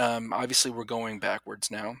got obviously we're going backwards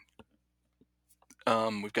now.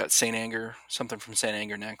 We've got Saint Anger, something from Saint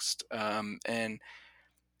Anger next, and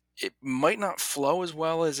it might not flow as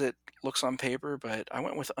well as it looks on paper, but I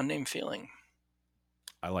went with Unnamed Feeling.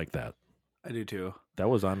 I like that. I do too. That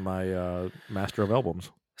was on my Master of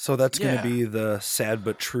Albums. So that's going to be the sad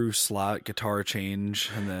but true slot guitar change,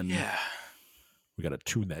 and then we got to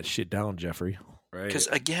tune that shit down, Jeffrey. Right? Because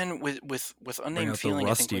again, with Unnamed Feeling, the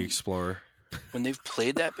Rusty I think Explorer, when they've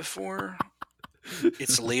played that before,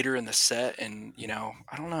 it's later in the set, and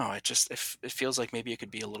I don't know. It feels like maybe it could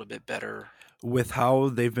be a little bit better. With how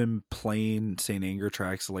they've been playing Saint Anger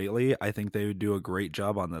tracks lately, I think they would do a great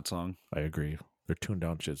job on that song. I agree. Their tuned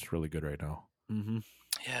down shit's really good right now. Mm-hmm.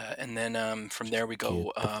 Yeah, and then from there we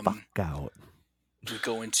go. Get the fuck out. We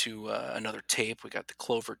go into another tape. We got the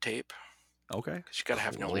Clover tape. Okay, because you got to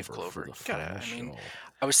have No Leaf Clover.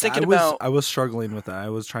 I was thinking about. I was struggling with that. I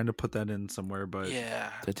was trying to put that in somewhere, but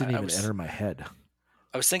that didn't even enter my head.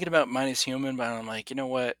 I was thinking about Mine Is Human, but I'm like, you know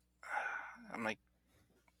what? I'm like,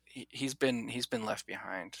 he's been left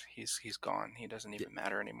behind. He's gone. He doesn't even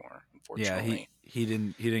matter anymore. Unfortunately, yeah. He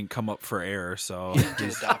didn't come up for air, so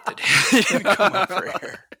he's adopted. He didn't come up for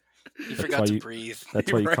air. He forgot to breathe.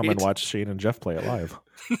 That's why you come and watch Shane and Jeff play it live.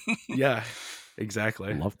 Yeah, exactly.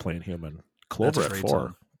 I love playing Human. Clover at 4.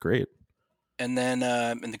 Song. Great. And then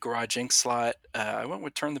in the Garage Inc. slot, I went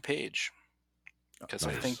with Turn the Page. Because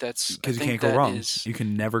I think that's... Because you can't go wrong. You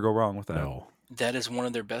can never go wrong with that. No. That is one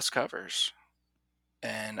of their best covers.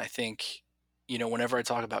 And I think, whenever I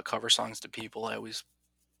talk about cover songs to people, I always,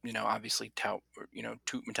 obviously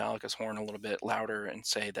toot Metallica's horn a little bit louder and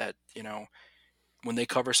say that, when they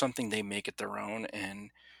cover something, they make it their own. And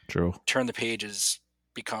True. Turn the Page has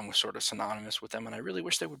become sort of synonymous with them, and I really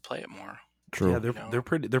wish they would play it more. True. Yeah,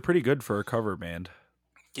 they're pretty good for a cover band.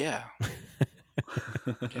 Yeah.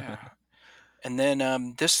 Yeah. And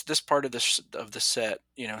then this part of the set,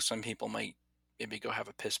 some people might maybe go have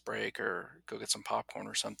a piss break or go get some popcorn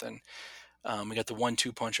or something. We got the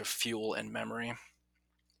 1-2 punch of Fuel and Memory,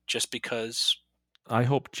 just because. I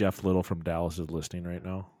hope Jeff Little from Dallas is listening right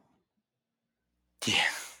now. Yeah.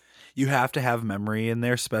 You have to have Memory in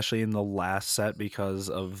there, especially in the last set because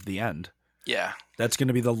of the end. Yeah. That's going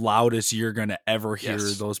to be the loudest you're going to ever hear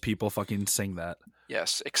those people fucking sing that.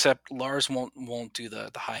 Yes, except Lars won't do the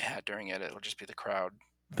hi-hat during it. It'll just be the crowd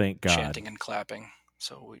Thank God. chanting and clapping.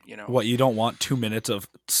 So, What, you don't want 2 minutes of...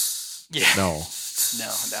 Yeah. No.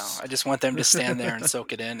 No. I just want them to stand there and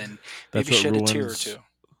soak it in and maybe shed a tear or two.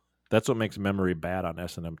 That's what makes Memory bad on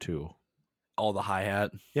S&M 2. All the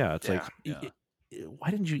hi-hat. Yeah, it's like... why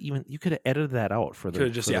didn't you even? You could have edited that out for the,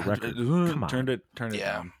 the record. Come on. Turned it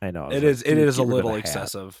yeah. down. I know. It is a little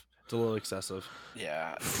excessive. It's a little excessive.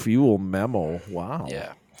 Yeah. Fuel Memo. Wow.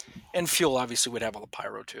 Yeah. And Fuel obviously would have all the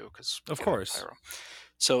pyro too, because of course. Pyro.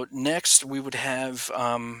 So next we would have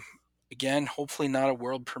again, hopefully not a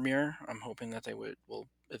world premiere. I'm hoping that they will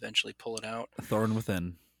eventually pull it out. Thorn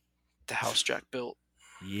Within. The house Jack built.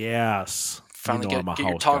 Yes. Finally get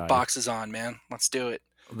your talk boxes on, man. Let's do it.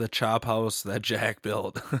 The chop house that Jack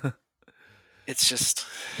built. It's just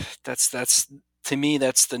that's to me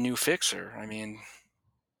that's the new Fixer. I mean,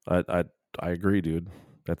 I agree, dude.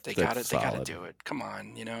 They got it. They got to do it. Come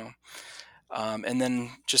on, And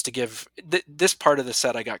then just to give this part of the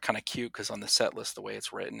set, I got kind of cute because on the set list, the way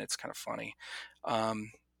it's written, it's kind of funny.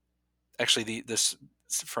 Actually, this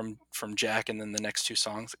from Jack, and then the next two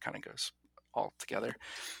songs, it kind of goes all together,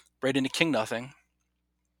 right into King Nothing,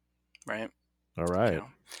 right? All right.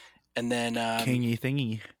 And then Kingy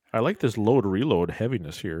Thingy. I like this load reload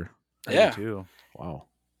heaviness here. I do too. Wow.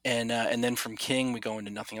 And then from King we go into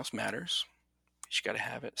Nothing Else Matters. She got to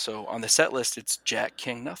have it. So on the set list, it's Jack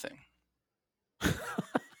King Nothing.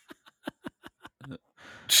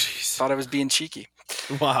 Jeez. Thought I was being cheeky.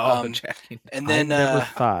 Wow. And then I never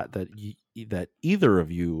thought that that either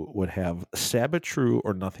of you would have Sabbath True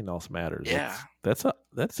or Nothing Else Matters. Yeah. That's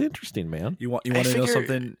interesting, man. You want to know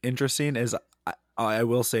something interesting? Is I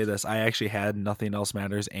will say this: I actually had Nothing Else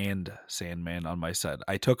Matters and Sandman on my set.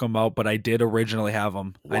 I took them out, but I did originally have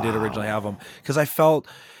them. Wow. I did originally have them because I felt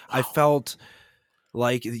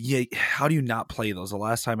like, yeah, how do you not play those? The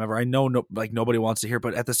last time ever. I know, nobody wants to hear,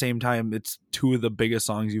 but at the same time, it's two of the biggest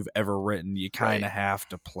songs you've ever written. You kind of have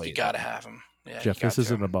to play. You got to have them. Yeah, Jeff, this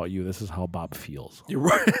isn't about you. This is how Bob feels. You're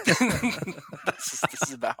right. This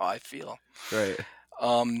is about how I feel. Right.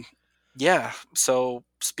 Yeah. So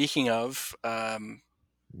speaking of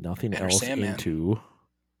Nothing Enter else Sandman. into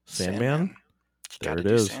Sandman. There it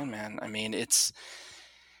do is. Sandman. I mean, it's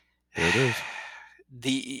there it is.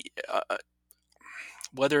 The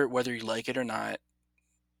whether you like it or not,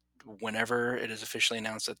 whenever it is officially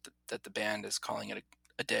announced that the band is calling it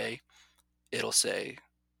a day, it'll say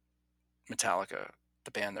Metallica,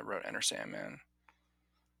 the band that wrote Enter Sandman.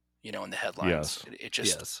 You know, in the headlines. Yes. It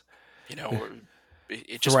just, you know,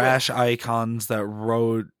 it just thrash icons that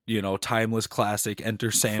wrote, you know, timeless classic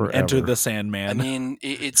Enter the Sandman. I mean,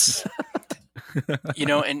 it's you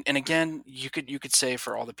know, and again, you could say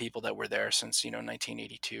for all the people that were there since, you know,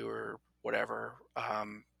 1982 or whatever,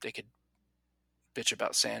 they could bitch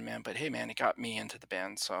about Sandman, but hey, man, it got me into the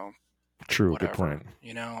band, so true, whatever, good point.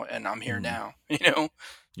 you know, and I'm here now, you know.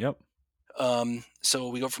 Yep. So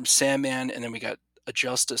we go from Sandman, and then we got a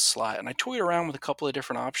Justice slot, and I toyed around with a couple of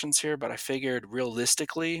different options here, but I figured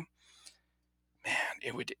realistically, man,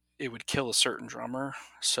 it would kill a certain drummer.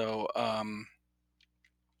 So I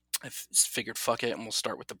figured fuck it, and we'll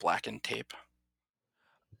start with the Blackened Tape.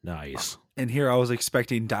 Nice. And here I was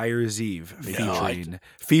expecting Dyer's Eve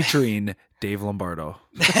featuring Dave Lombardo.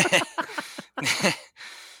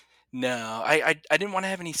 No, I didn't want to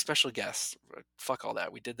have any special guests. Fuck all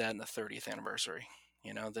that. We did that in the 30th anniversary.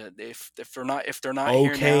 You know, that if they're not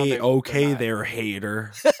here now, they're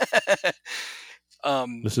hater.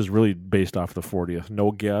 This is really based off the 40th. No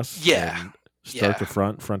guests. Yeah. Start to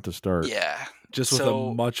front to start. Yeah. Just with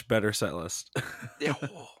a much better set list. Yeah.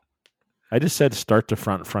 I just said start to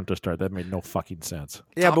front to start. That made no fucking sense.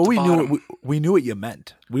 Yeah, Top but to we bottom. knew what you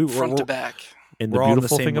meant. Front to back. And the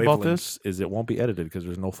beautiful thing about this is it won't be edited because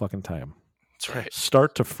there's no fucking time. That's right.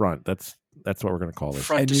 Start to front. That's what we're gonna call this.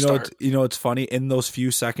 Front and to you start. know it's funny, in those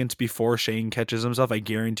few seconds before Shane catches himself, I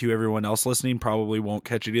guarantee you everyone else listening probably won't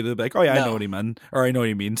catch it either. They'll be like, oh yeah, I know what he meant, or I know what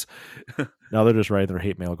he means. Now they're just writing their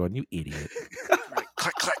hate mail going, you idiot. Right.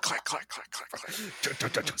 Clack, clack, clack, clack, clack,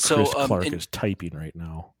 clack, clack. So Chris Clark is typing right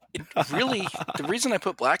now. Really, the reason I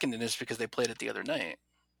put Blackened in is because they played it the other night.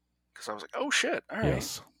 Because I was like, oh shit, all right.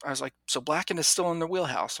 Yes. I was like, so Blackened is still in the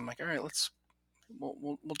wheelhouse. I'm like, all right,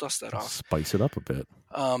 we'll dust that off. Spice it up a bit.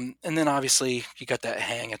 And then obviously you got that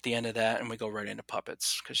hang at the end of that, and we go right into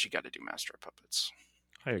Puppets because you got to do Master of Puppets.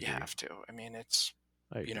 I agree. You have to. I mean, it's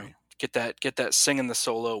you know, get that singing the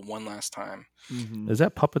solo one last time. Mm-hmm. Is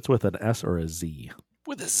that Puppets with an S or a Z?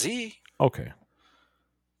 With a Z. Okay.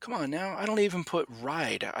 Come on now. I don't even put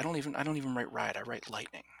ride. I don't even write ride. I write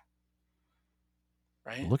lightning.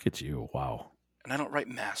 Right? Look at you. Wow. And I don't write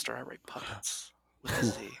master. I write puppets with a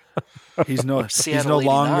Z. He's no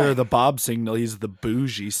longer the Bob signal. He's the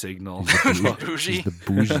bougie signal. Bougie. He's the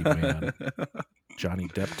bougie man. Johnny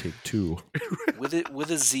Depp take 2. With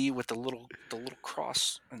a Z with the little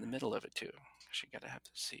cross in the middle of it too. You got to have the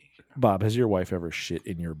Z. You know? Bob, has your wife ever shit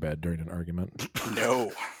in your bed during an argument?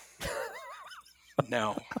 No.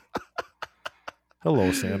 No.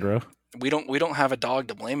 Hello, Sandra. We don't have a dog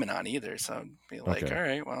to blame it on either, so I'd be like, Okay. all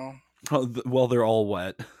right, well. Well, they're all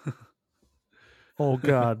wet. Oh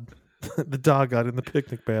God, the dog got in the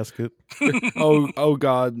picnic basket. oh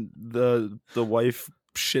God, the wife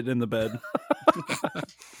shit in the bed.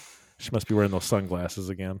 She must be wearing those sunglasses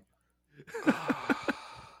again.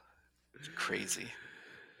 It's crazy.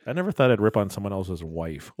 I never thought I'd rip on someone else's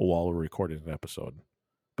wife while we're recording an episode.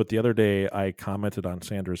 But the other day I commented on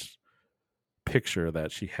Sandra's picture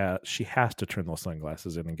that she has to turn those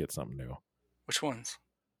sunglasses in and get something new. Which ones?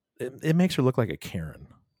 It makes her look like a Karen.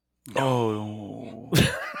 No.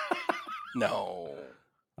 No.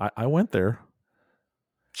 I went there.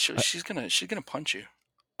 She's gonna punch you.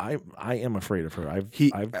 I am afraid of her. I've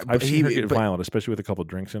seen her get violent, especially with a couple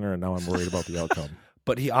drinks in her, and now I'm worried about the outcome.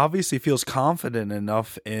 But he obviously feels confident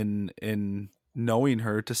enough in knowing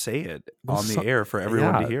her to say it on the air for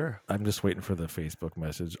everyone to hear. I'm just waiting for the Facebook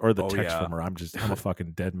message or the text from her. I'm a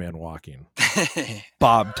fucking dead man walking.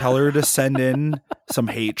 Bob, tell her to send in some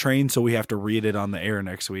hate train so we have to read it on the air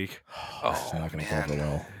next week. It's not going to go over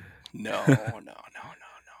well. No.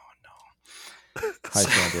 Hi,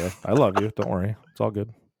 Sandra. I love you. Don't worry. It's all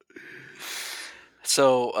good.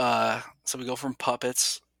 So we go from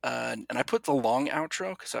puppets, and I put the long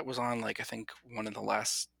outro because that was on like I think one of the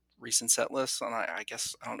last recent set lists, and I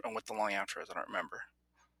guess I don't know what the long outro is. I don't remember.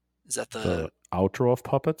 Is that the outro of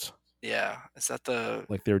puppets? Yeah. Is that the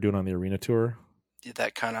like they were doing on the arena tour?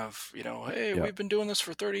 That kind of, hey, we've been doing this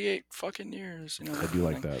for 38 fucking years. I do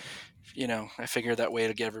like that. I figured that way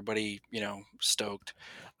to get everybody, stoked.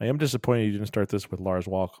 I am disappointed you didn't start this with Lars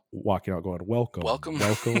walking out going, welcome.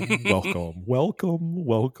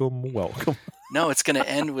 No, it's going to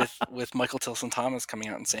end with Michael Tilson Thomas coming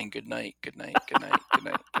out and saying good night, good night, good night, good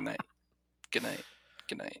night, good night, good night,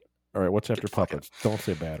 good night. All right, what's after puppets? Don't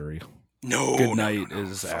say battery. No, good night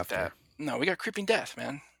is after. That. No, we got Creeping Death,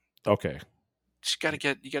 man. Okay. You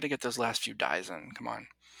got to get those last few dies in. Come on.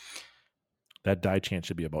 That die chant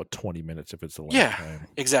should be about 20 minutes if it's the last time.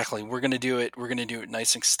 Exactly. We're gonna do it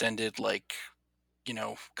nice and extended, like,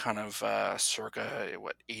 kind of circa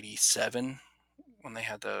 87 when they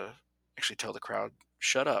had to actually tell the crowd,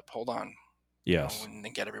 shut up, hold on. Yes. And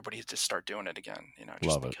then get everybody to start doing it again,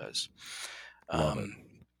 just Love because. Love it.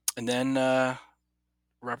 And then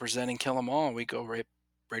representing Kill 'Em All, we go right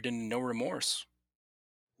into No Remorse.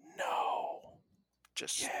 No.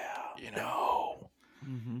 Just no.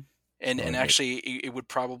 Mm-hmm. And actually, it would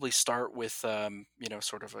probably start with,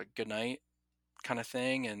 sort of a good night kind of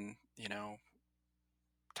thing, and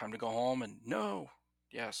time to go home, and no,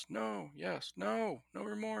 yes, no, yes, no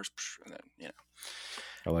remorse, and then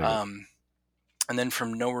I like it. And then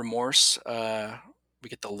from No Remorse, we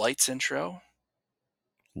get the Lights intro.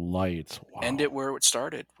 Lights, wow. End it where it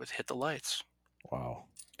started with Hit the Lights. Wow,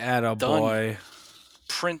 attaboy.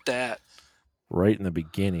 Print that right in the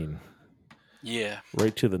beginning. Yeah.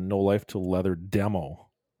 Right to the No Life Till Leather demo.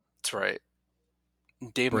 That's right.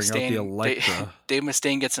 Dave Bring Mustaine, out the Electra. Dave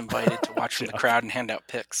Mustaine gets invited to watch from the crowd and hand out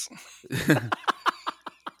picks.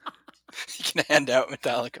 He can hand out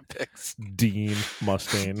Metallica picks. Dean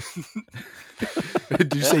Mustaine.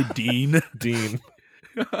 Did you say Dean? Dean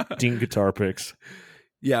guitar picks.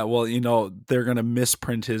 Yeah, well, they're going to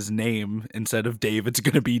misprint his name. Instead of Dave, it's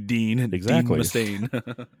going to be Dean. Exactly. Dean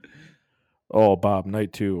Mustaine. Oh, Bob,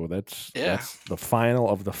 night 2. That's the final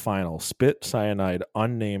of the final. Spit, Cyanide,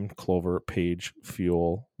 Unnamed, Clover, Page,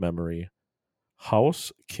 Fuel, Memory,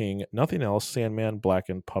 House, King, Nothing Else, Sandman,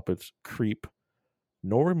 Blackened, Puppets, Creep,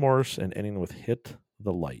 No Remorse, and ending with Hit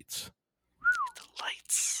the Lights. The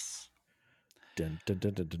Lights. Dun, dun,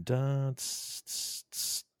 dun, dun, dun, dun, tss,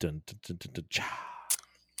 tss, dun, dun, dun, dun, dun, cha.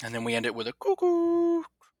 And then we end it with a cuckoo.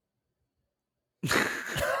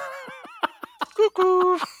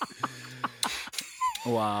 Cuckoo.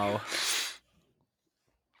 Wow.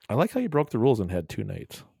 I like how you broke the rules and had 2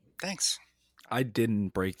 nights. Thanks. I didn't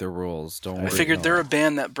break the rules. Don't worry. I figured they're a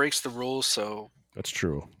band that breaks the rules, so that's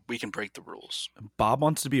true. We can break the rules. Bob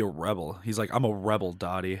wants to be a rebel. He's like, I'm a rebel,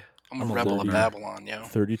 Dottie. I'm a rebel of Babylon, yo.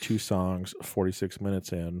 32 songs, 46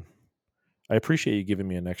 minutes in. I appreciate you giving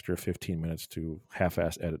me an extra 15 minutes to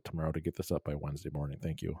half-ass edit tomorrow to get this up by Wednesday morning.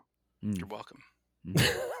 Thank you. You're welcome.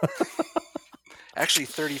 Actually,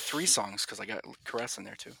 33 songs because I got Caress in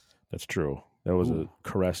there too. That's true. That was a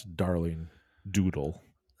Caress darling doodle.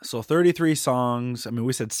 So 33 songs. I mean,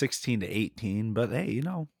 we said 16 to 18, but hey, you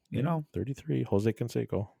know. 33. Jose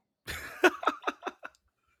Canseco.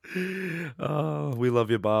 Oh, we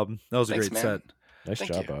love you, Bob. That was a great man. set. Nice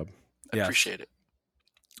Thank job, you. Bob. I appreciate it.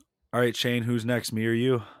 All right, Shane, who's next, me or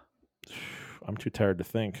you? I'm too tired to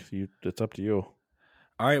think. It's up to you.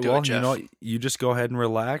 All right, you just go ahead and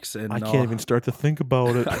relax. And I can't even start to think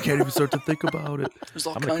about it. I can't even start to think about it. There's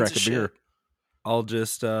all I'm going to kinds crack of a beer. shit. I'll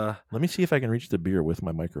just... Let me see if I can reach the beer with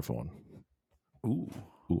my microphone. Ooh,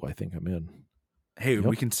 I think I'm in. Hey,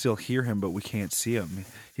 we can still hear him, but we can't see him.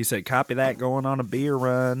 He said, copy that, going on a beer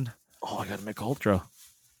run. Oh, I got to make Ultra.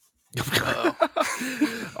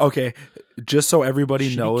 Okay, just so everybody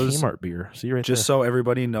Shitty knows, Kmart beer. See right just there. so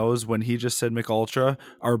everybody knows, when he just said McUltra,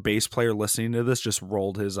 our bass player listening to this just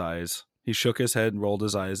rolled his eyes. He shook his head and rolled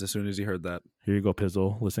his eyes as soon as he heard that. Here you go,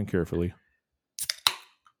 Pizzle. Listen carefully.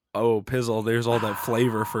 Oh, Pizzle, there's all that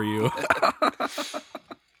flavor for you.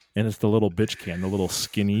 And it's the little bitch can, the little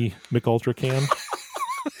skinny McUltra can,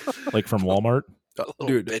 like from Walmart.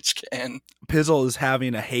 Dude, bitch can. Pizzle is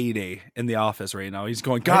having a heyday in the office right now. He's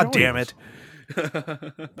going, God damn it.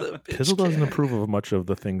 Pizzle doesn't approve of much of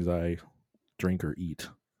the things I drink or eat.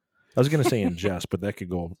 I was gonna say in jest, but that could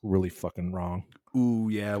go really fucking wrong. Ooh,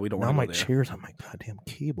 yeah, we don't want to Now go my there. chair's on my goddamn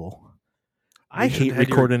cable. I hate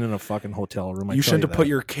recording in a fucking hotel room. You shouldn't have put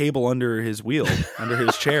your cable under his wheel, under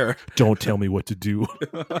his chair. Don't tell me what to do.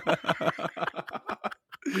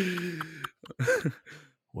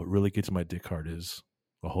 What really gets my dick hard is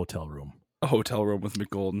a hotel room. A hotel room with Mick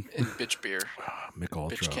Golden. And bitch beer. Mick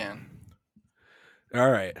Ultra. Bitch can. All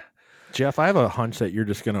right. Jeff, I have a hunch that you're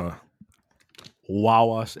just going to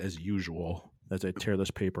wow us as usual as I tear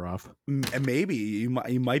this paper off. Maybe. You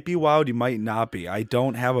might be wowed. You might not be. I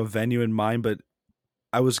don't have a venue in mind, but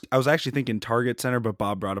I was actually thinking Target Center, but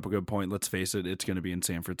Bob brought up a good point. Let's face it. It's going to be in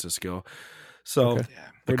San Francisco. So Okay.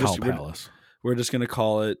 The Cow Palace. We're just going to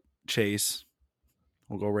call it Chase.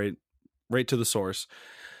 We'll go right to the source.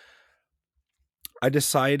 I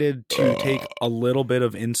decided to take a little bit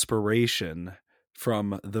of inspiration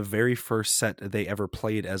from the very first set they ever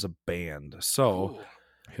played as a band. So,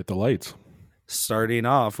 hit the lights. Starting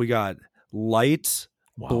off, we got Lights,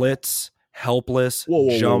 Blitz, Helpless,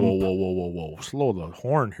 Whoa, Jump. Whoa. Slow the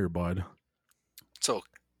horn here, bud. So,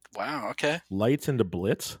 wow, okay. Lights into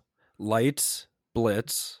Blitz? Lights,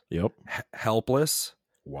 Blitz. Yep. Helpless,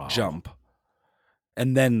 wow. Jump.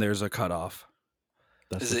 And then there's a cutoff.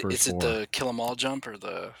 Is it the Kill 'Em All jump or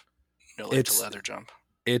the No Life to Leather jump?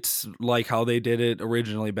 It's like how they did it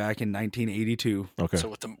originally back in 1982. Okay.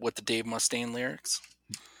 So with the Dave Mustaine lyrics?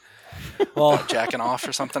 Well, jacking off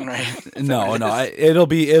or something, right? No. It'll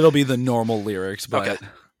be the normal lyrics, but okay.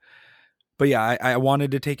 But yeah, I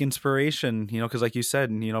wanted to take inspiration, because like you said,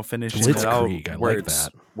 and finishing it out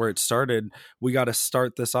where it started. We got to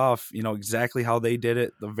start this off, exactly how they did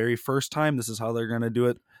it the very first time. This is how they're going to do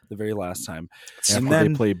it the very last time. After they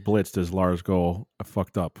play Blitz, does Lars go, I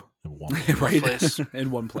fucked up in one place? In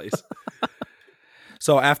one place.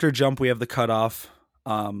 So after Jump, we have the cutoff.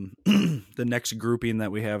 The next grouping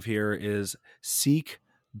that we have here is Seek,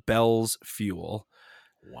 Bells, Fuel.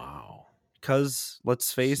 Wow. Because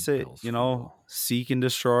let's face it, Seek and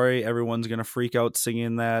Destroy, everyone's going to freak out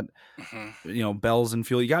singing that. Mm-hmm. Bells and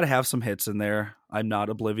Fuel. You got to have some hits in there. I'm not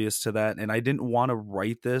oblivious to that. And I didn't want to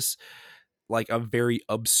write this like a very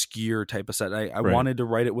obscure type of set. I wanted to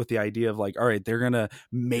write it with the idea of like, all right, they're going to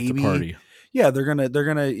maybe. It's a party. Yeah, they're going to,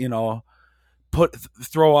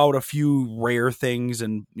 throw out a few rare things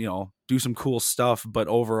and, do some cool stuff. But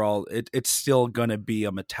overall, it's still going to be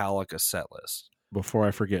a Metallica set list. Before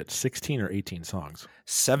I forget, 16 or 18 songs?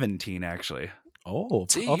 17, actually. Oh,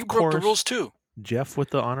 see, of you course. broke the rules too. Jeff with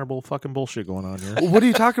the honorable fucking bullshit going on here. What are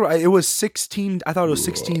you talking about? It was 16. I thought it was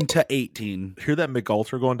 16 to 18. Hear that Mick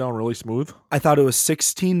Ultra going down really smooth? I thought it was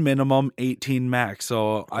 16 minimum, 18 max.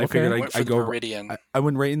 So I figured I go. Meridian. I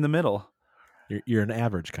went right in the middle. You're an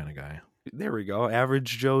average kind of guy. There we go.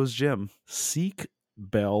 Average Joe's gym. Seek,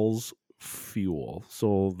 Bells, Fuel.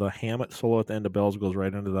 So the Hammett solo at the end of Bells goes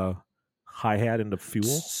right into the hi-hat into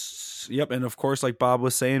Fuel. Yep, and of course, like Bob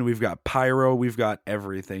was saying, we've got pyro, we've got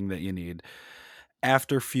everything that you need.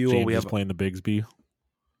 After Fuel, James we have playing the Bigsby.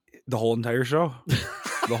 The whole entire show.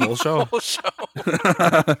 The whole show. The whole show.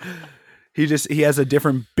 He has a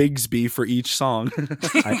different Bigsby for each song.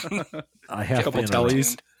 I have to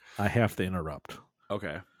interrupt. I have to interrupt.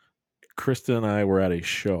 Okay. Krista and I were at a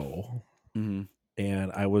show, and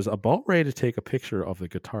I was about ready to take a picture of the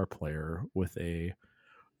guitar player with a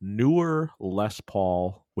newer Les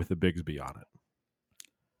Paul with a Bigsby on it.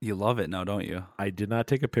 You love it now, don't you? I did not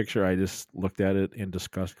take a picture. I just looked at it in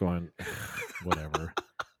disgust going, whatever.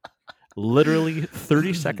 Literally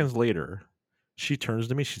 30 seconds later, she turns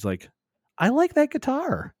to me. She's like, I like that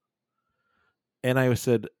guitar. And I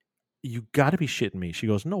said, you got to be shitting me. She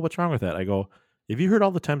goes, no, what's wrong with that? I go, have you heard all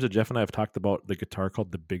the times that Jeff and I have talked about the guitar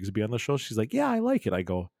called the Bigsby on the show? She's like, yeah, I like it. I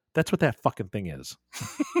go, that's what that fucking thing is.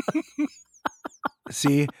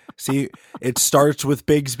 See, it starts with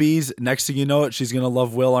Bigsby's. Next thing you know it, she's going to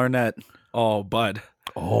love Will Arnett. Oh, bud.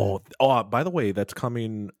 Oh, by the way, that's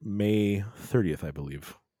coming May 30th, I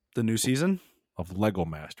believe. The new season? Of Lego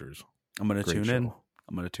Masters. I'm going to tune in.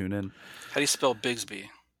 How do you spell Bigsby?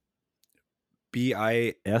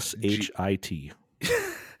 Bishit. That's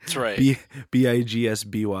right.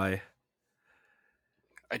 Bigsby.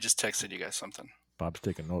 I just texted you guys something. Bob's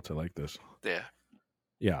taking notes. I like this. Yeah.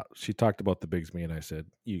 Yeah, she talked about the Bigsby, and I said,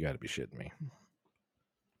 you got to be shitting me.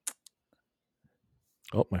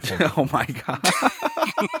 Oh, my phone. Oh, my God.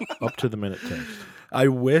 Up to the minute text. I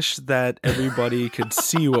wish that everybody could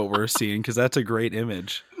see what we're seeing, because that's a great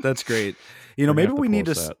image. That's great. Maybe we need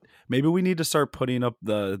to start putting up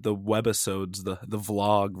the webisodes, the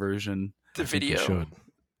vlog version. The video. We should.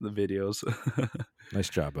 the videos. Nice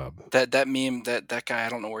job, Bob. That meme, that guy, I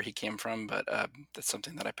don't know where he came from, but that's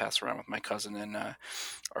something that I pass around with my cousin and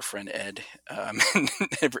our friend Ed.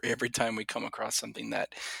 Every time we come across something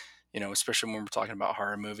that, especially when we're talking about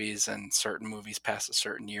horror movies and certain movies past a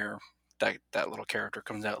certain year, that little character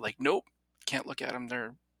comes out like, nope, can't look at them.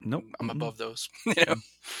 Nope. I'm above those.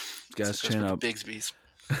 Guys, chin up. Bigsby's.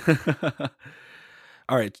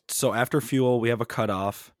 All right. So after Fuel, we have a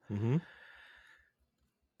cutoff. Mm-hmm.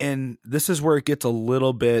 And this is where it gets a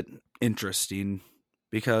little bit interesting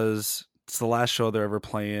because it's the last show they're ever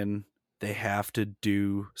playing. They have to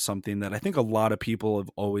do something that I think a lot of people have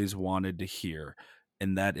always wanted to hear,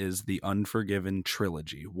 and that is the Unforgiven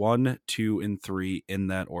trilogy. 1, 2, and 3 in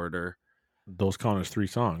that order. Those count as 3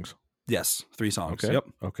 songs. Yes, 3 songs. Okay. Yep.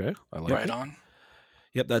 Okay. I like Right it. on.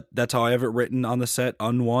 Yep, that's how I have it written on the set.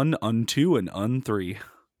 Un1, Un2, and Un3.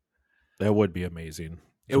 That would be amazing.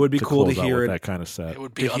 It would be cool to close out hear with it. that kind of set. It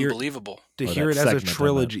would be unbelievable. To Or hear that it as a segment on that.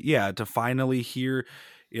 trilogy. Yeah, to finally hear,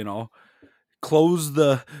 close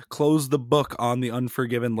the book on the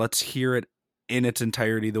Unforgiven. Let's hear it in its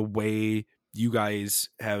entirety the way you guys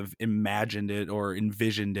have imagined it or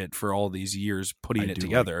envisioned it for all these years putting it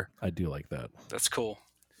together. I do like that. That's cool.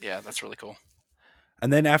 Yeah, that's really cool.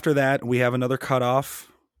 And then after that, we have another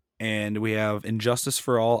cutoff, and we have Injustice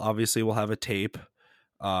for All. Obviously, we'll have a tape.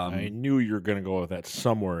 I knew you were going to go with that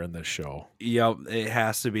somewhere in this show. Yep, it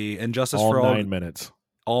has to be Injustice all for All. 9 minutes.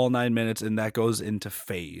 All 9 minutes, and that goes into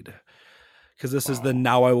Fade. Because this is the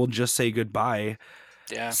Now I Will Just Say Goodbye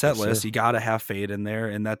set list. You got to have Fade in there,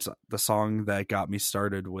 and that's the song that got me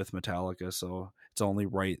started with Metallica, so it's only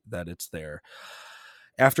right that it's there.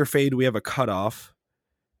 After Fade, we have a cutoff,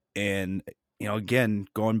 and again,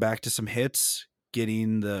 going back to some hits,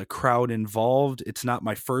 getting the crowd involved. It's not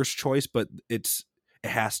my first choice, but it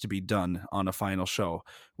has to be done on a final show.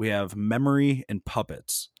 We have Memory and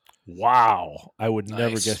Puppets. Wow. I would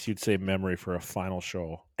never guess you'd say Memory for a final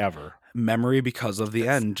show ever. Memory because of the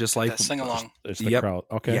end, just like sing along. It's the crowd.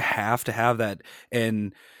 Okay. You have to have that.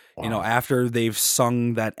 And after they've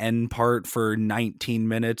sung that end part for 19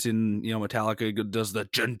 minutes and Metallica does the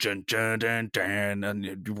jun jun jun dun dun and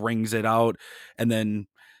it rings it out, and then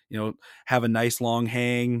have a nice long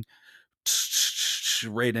hang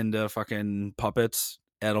right into fucking Puppets.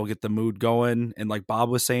 That'll get the mood going. And like Bob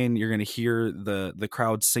was saying, you're going to hear the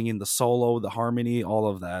crowd singing the solo, the harmony, all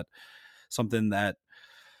of that. Something that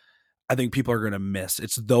I think people are going to miss.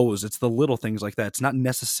 It's the little things like that. It's not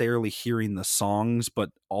necessarily hearing the songs, but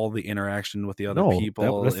all the interaction with the other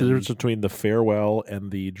people. That's the difference between the Farewell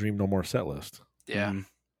and the Dream No More set list. Yeah.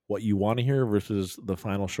 What you want to hear versus the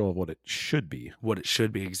final show of what it should be. What it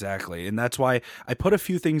should be, exactly. And that's why I put a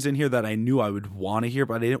few things in here that I knew I would want to hear,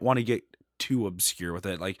 but I didn't want to get too obscure with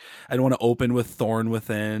it. Like, I don't want to open with Thorn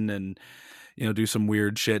Within and do some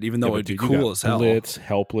weird shit, even though it'd be cool as hell. Blitz,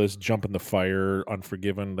 Helpless, Jump in the Fire,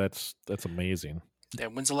 Unforgiven. That's amazing. Yeah,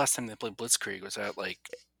 when's the last time they played Blitzkrieg? Was that like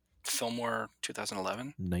Fillmore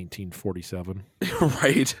 2011? 1947.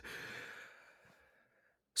 Right.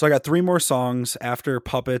 So I got 3 more songs after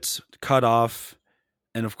Puppets, Cut Off,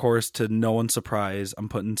 and of course, to no one's surprise, I'm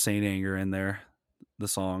putting Saint Anger in there. The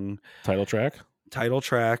song. Title track?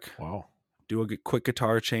 Wow. Do a quick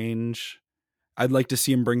guitar change. I'd like to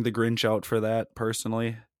see him bring the Grinch out for that,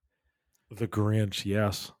 personally. The Grinch,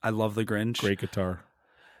 yes. I love the Grinch. Great guitar.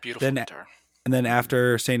 Beautiful guitar. And then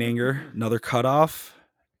after Saint Anger, another cutoff.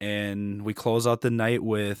 And we close out the night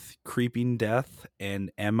with Creeping Death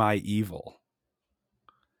and Am I Evil?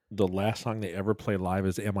 The last song they ever play live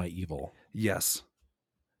is Am I Evil? Yes.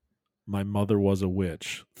 My mother was a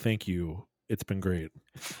witch. Thank you. It's been great.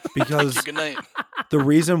 Because Good night. The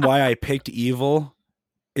reason why I picked Evil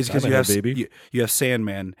is because baby. You have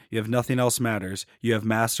Sandman, you have Nothing Else Matters, you have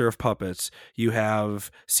Master of Puppets, you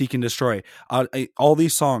have Seek and Destroy. All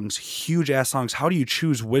these songs, huge ass songs. How do you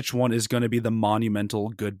choose which one is going to be the monumental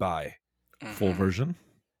goodbye? Full version?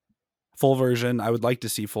 Full version. I would like to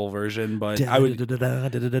see full version, but I would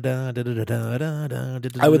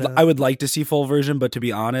like to see full version, but to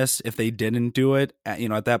be honest, if they didn't do it,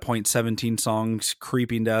 at that point, 17 songs,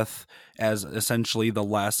 Creeping Death as essentially the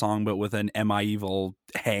last song, but with an Am I Evil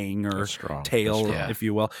hang or tail, if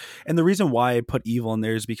you will. And the reason why I put Evil in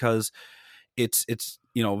there is because it's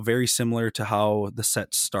very similar to how the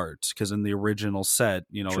set starts, because in the original set,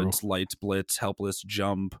 it's Lights, Blitz, Helpless,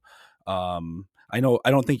 Jump. I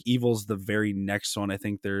don't think Evil's the very next one. I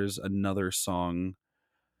think there's another song,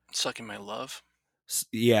 Sucking My Love.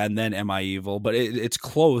 Yeah, and then Am I Evil? But it's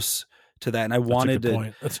close to that, and I wanted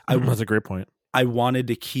to. That's a great point. I wanted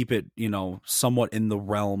to keep it, somewhat in the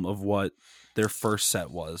realm of what their first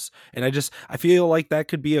set was. And I feel like that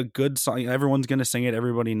could be a good song. Everyone's going to sing it.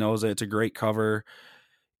 Everybody knows it. It's a great cover.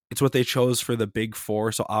 It's what they chose for the Big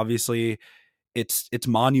Four. So obviously it's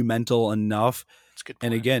monumental enough. It's good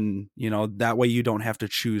point. And again, that way you don't have to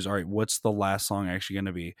choose, all right, what's the last song actually going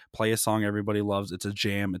to be? Play a song everybody loves. It's a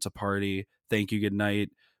jam. It's a party. Thank you. Good night.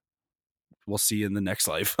 We'll see you in the next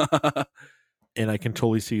life. And I can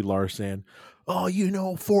totally see Lars saying,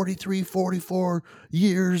 43, 44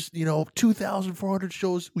 years, 2,400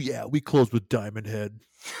 shows. Yeah, we closed with Diamond Head.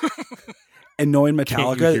 And knowing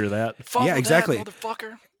Metallica, can't you hear that? Yeah, exactly. That,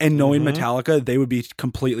 motherfucker. And knowing Metallica, they would be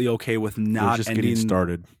completely okay with not just ending. Getting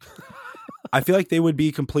started. I feel like they would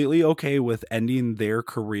be completely okay with ending their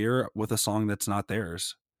career with a song that's not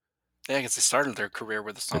theirs. Yeah, because they started their career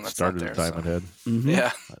with a song that's started not theirs. Diamond Head. Mm-hmm.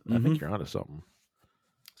 Yeah, I think you're onto something.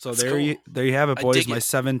 So there you have it, boys. My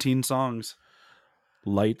 17 songs.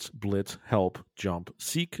 Lights, Blitz, Help, Jump,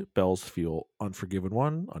 Seek, Bells, Feel, Unforgiven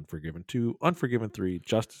 1, Unforgiven 2, Unforgiven 3,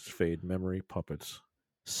 Justice, Fade, Memory, Puppets,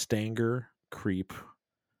 Stanger, Creep,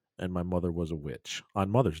 and My Mother Was a Witch on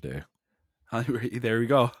Mother's Day. There we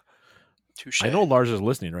go. Touché. I know Lars is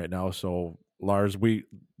listening right now, so Lars,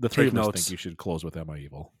 the three of us notes. think you should close with Am I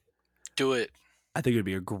Evil? Do it. I think it would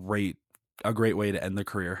be a great way to end the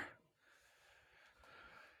career.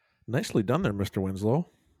 Nicely done there, Mr. Winslow.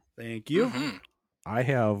 Thank you. Mm-hmm. I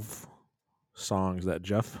have songs that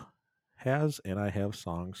Jeff has, and I have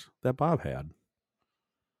songs that Bob had.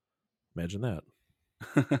 Imagine that.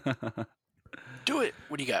 Do it.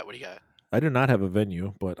 What do you got? I do not have a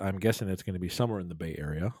venue, but I'm guessing it's going to be somewhere in the Bay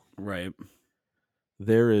Area. Right.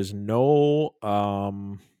 There is no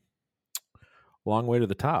Long Way to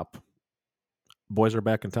the Top. Boys Are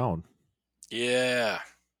Back in Town. Yeah.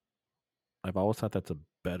 I've always thought that's a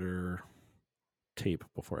better tape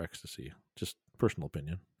before Ecstasy. Just personal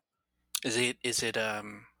opinion. Is it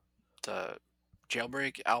the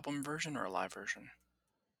Jailbreak album version or a live version?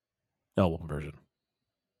 Album version.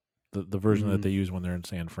 The version that they use when they're in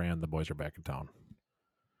San Fran, the Boys Are Back in Town.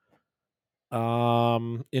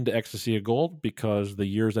 Into Ecstasy of Gold, because the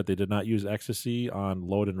years that they did not use Ecstasy on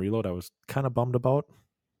Load and Reload, I was kind of bummed about.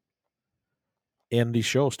 And the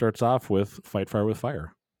show starts off with Fight Fire with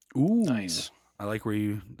Fire. Ooh, nice. I like where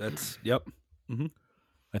you. Yep. Mm-hmm.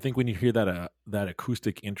 I think when you hear that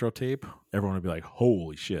acoustic intro tape, everyone will be like,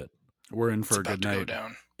 "Holy shit, we're in for a good night." Go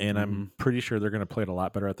down. And I'm pretty sure they're going to play it a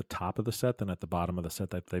lot better at the top of the set than at the bottom of the set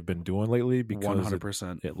that they've been doing lately, because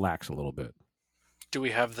 100%. It lacks a little bit. Do we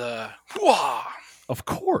have the wah? Of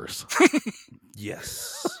course.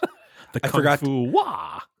 Yes. The Kung Fu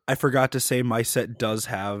wah. I forgot to say my set does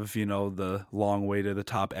have, the Long Way to the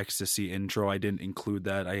Top Ecstasy intro. I didn't include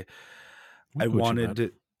that. I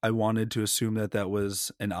wanted to assume that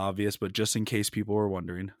was an obvious, but just in case people were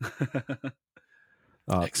wondering.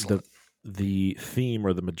 Excellent. The theme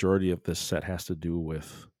or the majority of this set has to do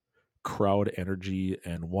with crowd energy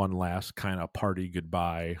and one last kind of party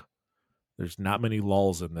goodbye. There's not many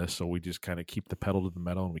lulls in this, so we just kind of keep the pedal to the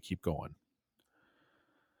metal and we keep going.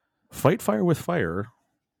 Fight Fire with Fire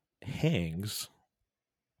hangs,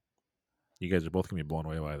 you guys are both going to be blown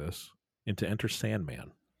away by this, into Enter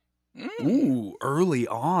Sandman. Ooh, early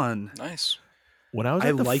on. Nice. When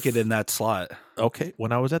I like it in that slot. Okay,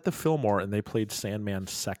 when I was at the Fillmore and they played Sandman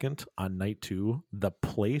second on night 2, the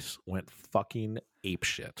place went fucking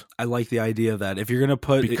apeshit. I like the idea of that. If you're gonna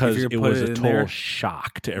put, because if you're it was put a in total there,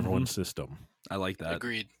 shock to everyone's system. I like that.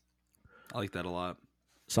 Agreed. I like that a lot.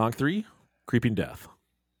 Song 3, Creeping Death,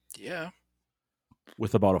 Yeah.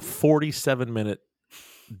 with about a 47-minute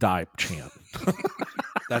die chant.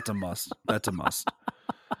 That's a must. That's a must.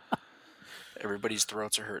 Everybody's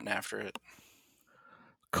throats are hurting after it.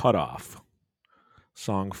 Cut Off.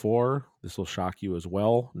 Song 4, this will shock you as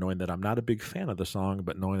well, knowing that I'm not a big fan of the song,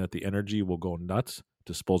 but knowing that the energy will go nuts.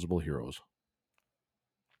 Disposable Heroes.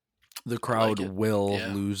 The crowd will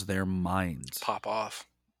lose their minds. Pop off.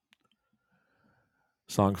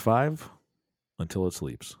 Song 5, Until It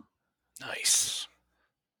Sleeps. Nice.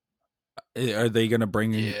 Are they going to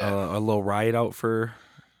bring a little riot out for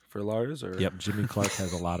Lars? Or? Yep, Jimmy Clark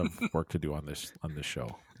has a lot of work to do on this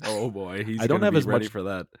show. Oh boy, I don't have as ready much for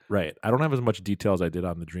that. Right, I don't have as much detail as I did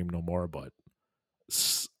on the Dream No More, but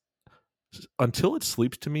Until It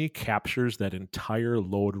Sleeps to me captures that entire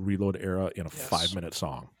Load Reload era in a 5-minute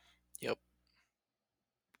song. Yep.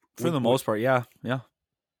 For the most part, yeah.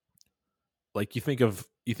 Like you think of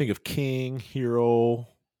King, Hero,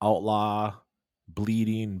 Outlaw,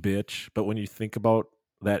 Bleeding, Bitch, but when you think about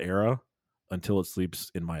that era, Until It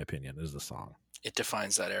Sleeps, in my opinion, is the song. It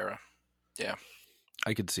defines that era. Yeah.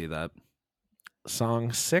 I could see that.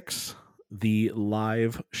 Song 6, the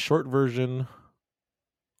live short version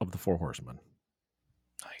of the Four Horsemen.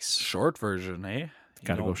 Nice. Short version, eh?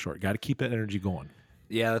 Got to go short. Got to keep that energy going.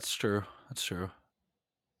 Yeah, that's true. That's true.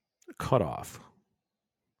 Cut off.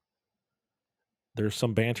 There's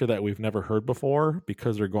some banter that we've never heard before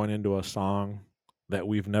because they're going into a song that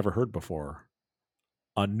we've never heard before.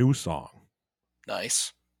 A new song.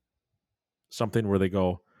 Nice. Something where they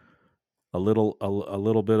go, a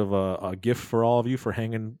little bit of a gift for all of you for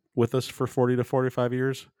hanging with us for 40 to 45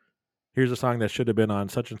 years. Here's a song that should have been on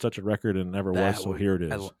such and such a record and never was, so here it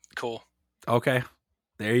is. Cool. Okay.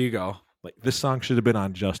 There you go. Like this song should have been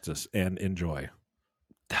on Justice, and enjoy.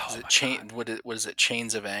 What is it?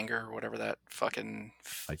 Chains of Anger or whatever that fucking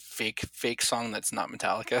fake song that's not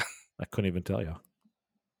Metallica. I couldn't even tell you.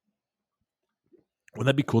 Wouldn't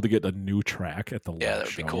that be cool to get a new track at the launch? Yeah, that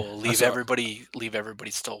would be cool. Leave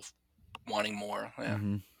everybody still wanting more. Yeah.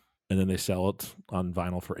 Mm-hmm. And then they sell it on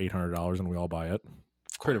vinyl for $800 and we all buy it.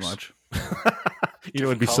 Pretty much.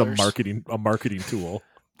 It'd be some marketing tool.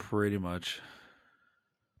 Pretty much.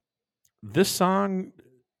 This song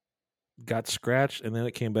got scratched and then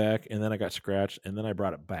it came back and then I got scratched and then I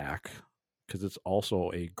brought it back because it's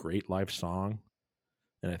also a great live song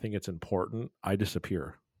and I think it's important. I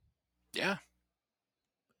Disappear. Yeah.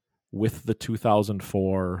 With the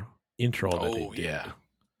 2004 intro that they did. Yeah.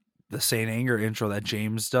 The Saint Anger intro that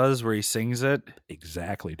James does where he sings it.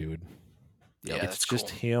 Exactly, dude. Yeah, it's that's just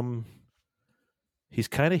cool. him. He's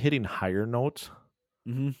kind of hitting higher notes.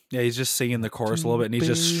 Mm-hmm. Yeah, he's just singing the chorus a little bit and he's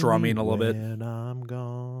just strumming a little bit. When I'm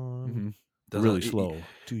gone. Mm-hmm. Really slow.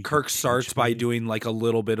 Kirk starts by doing like a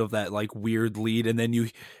little bit of that like weird lead and then you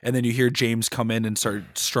hear James come in and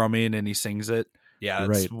start strumming and he sings it. Yeah,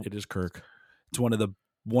 right. It is Kirk. It's one of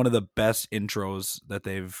the best intros that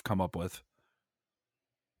they've come up with.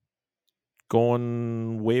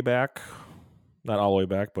 Going way back, not all the way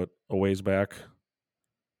back, but a ways back.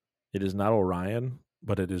 It is not Orion,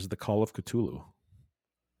 but it is the Call of Cthulhu.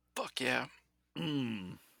 Fuck yeah.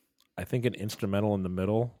 I think an instrumental in the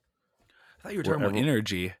middle. I thought you were talking about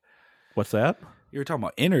Energy. What's that? You were talking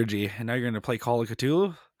about Energy, and now you're going to play Call of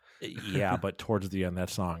Cthulhu? Yeah, but towards the end, that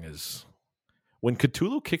song is... When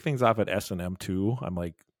Cthulhu kicked things off at S&M 2, I'm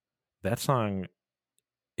like, that song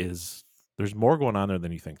is... There's more going on there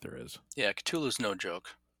than you think there is. Yeah, Cthulhu's no joke.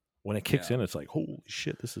 When it kicks in, it's like, holy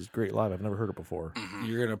shit, this is great live. I've never heard it before. Mm-hmm.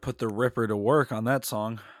 You're going to put the Ripper to work on that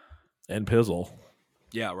song. And Pizzle.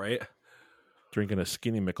 Yeah, right? Drinking a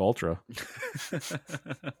Skinny McUltra.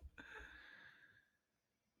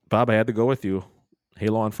 Bob, I had to go with you.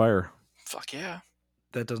 Halo on Fire. Fuck yeah.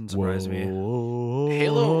 That doesn't surprise me.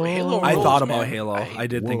 Halo I rules, thought about man. Halo. I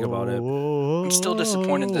did think about it. I'm still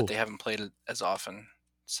disappointed that they haven't played it as often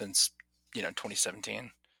since,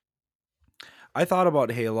 2017. I thought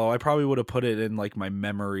about Halo. I probably would have put it in like my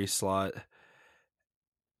memory slot.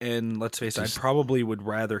 And let's face it, I probably would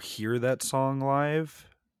rather hear that song live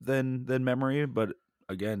than memory, but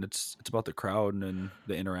again, it's about the crowd and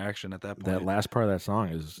the interaction at that point. That last part of that song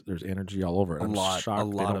there's energy all over it. I'm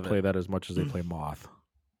shocked they don't play that as much as they play Moth.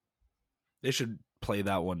 They should play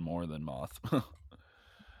that one more than Moth.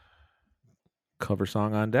 Cover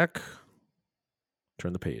song on deck.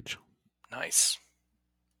 Turn the page. Nice.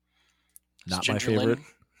 Not my favorite,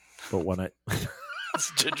 but when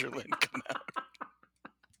Does Ginger Lynn come out?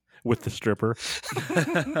 With the stripper.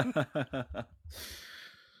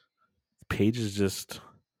 Paige is just...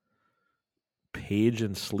 Paige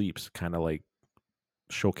and Sleeps kind of like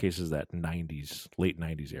showcases that late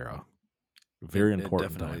 90s era. Very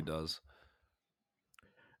important. It definitely time. Does.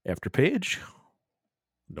 After Paige,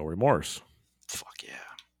 No Remorse. Fuck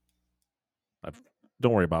yeah.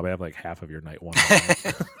 Don't worry, Bob. I have like half of your night one.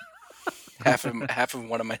 half of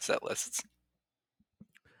one of my set lists.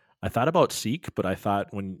 I thought about Seek, but I thought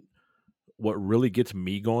what really gets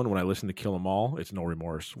me going when I listen to Kill 'Em All, it's No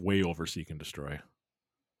Remorse. Way over Seek and Destroy.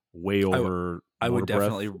 Way over I would Breath,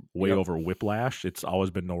 definitely way over Whiplash. It's always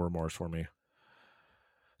been No Remorse for me.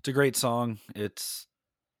 It's a great song. It's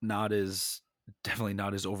definitely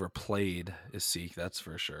not as overplayed as Seek, that's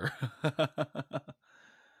for sure.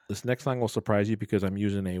 This next song will surprise you because I'm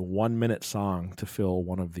using a 1-minute song to fill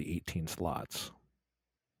one of the 18 slots.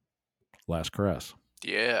 Last Caress.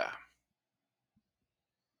 Yeah.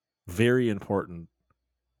 Very important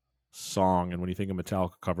song. And when you think of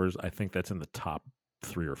Metallica covers, I think that's in the top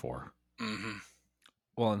 3 or 4. Mm-hmm.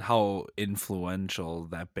 Well, and how influential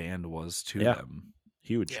that band was to them.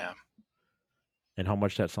 Huge. Yeah. And how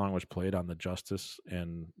much that song was played on the Justice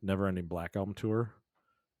and Never Ending Black album tour.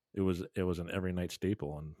 It was an every night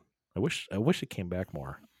staple, and I wish it came back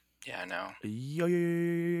more. Yeah, I know.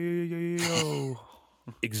 Yo.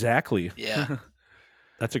 Exactly. Yeah.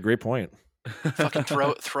 That's a great point. Fucking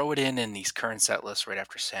throw it in these current set lists right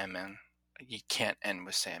after Sandman. You can't end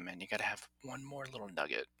with Sandman. You got to have one more little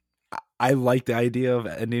nugget. I like the idea of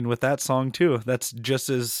ending with that song too. That's just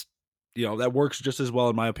as, that works just as well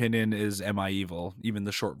in my opinion as Am I Evil, even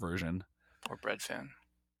the short version. Or Bread Fan.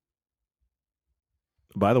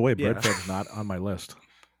 By the way, Bread Fan's not on my list.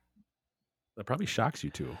 That probably shocks you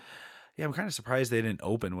too. Yeah, I'm kind of surprised they didn't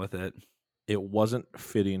open with it. It wasn't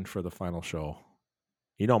fitting for the final show.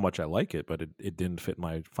 You know how much I like it, but it didn't fit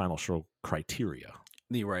my final show criteria.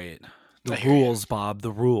 You're right. The rules, Bob.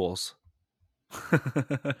 The rules.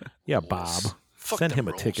 Yeah, Bob. Send him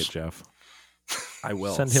a ticket, Jeff. I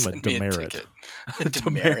will. Send him a demerit.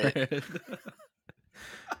 Demerit.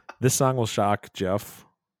 This song will shock Jeff.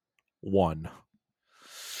 1.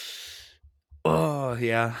 Oh,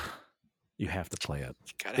 yeah. You have to play it.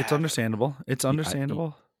 It's understandable. It's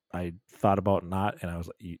understandable. I thought about not, and I was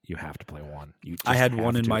like, you have to play 1. I had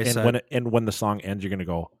 1 in my set. When the song ends, you're going to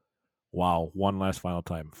go, wow, one last final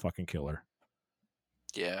time. Fucking killer.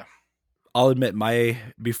 Yeah. I'll admit,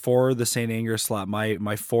 before the Saint Anger slap,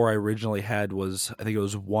 my 4 I originally had was, I think it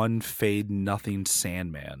was 1 Fade Nothing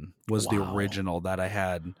Sandman was the original that I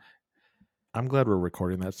had. I'm glad we're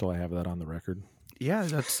recording that, so I have that on the record. Yeah,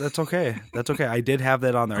 that's okay. That's okay. I did have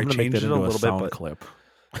that on there. I changed it a little bit, but clip.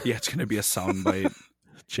 Yeah, it's gonna be a sound bite.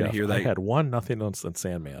 Jeff, hear that? I had 1 nothing less than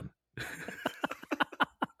Sandman.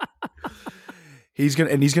 He's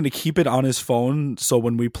gonna keep it on his phone, so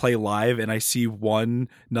when we play live and I see 1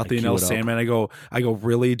 nothing else Sandman, I go,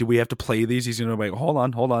 really? Do we have to play these? He's gonna be like, hold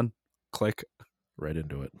on, click, right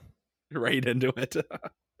into it.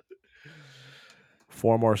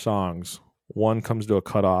 4 more songs. 1 comes to a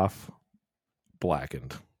cutoff.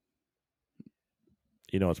 Blackened.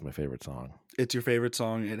 You know it's my favorite song. It's your favorite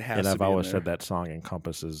song. It has. And I've always said that song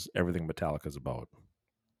encompasses everything Metallica's about,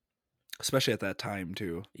 especially at that time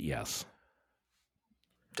too. Yes.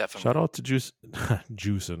 Definitely. Shout out to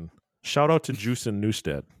Juicin. Shout out to Juicin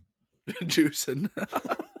Newstead. Juicin.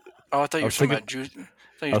 Oh, I thought you were talking about Juice.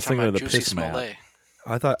 I was thinking of the Juicy Smollett.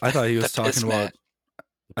 I thought he was talking about.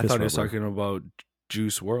 I thought he was talking about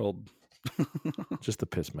Juice WRLD. Just the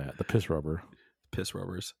piss mat, the piss rubber, piss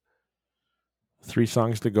rubbers. 3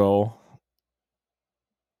 songs to go.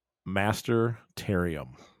 Master Terium.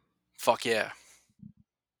 Fuck yeah.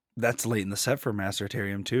 That's late in the set for Master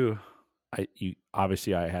Terium too.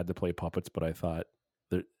 Obviously I had to play Puppets, but I thought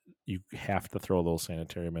that you have to throw a little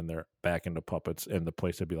Sanitarium in there back into Puppets, and the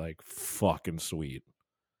place would be like fucking sweet.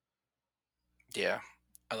 Yeah,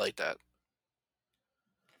 I like that.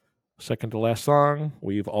 Second to last song,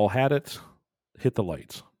 We've All Had It. Hit the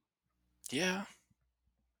Lights. Yeah.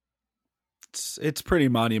 It's pretty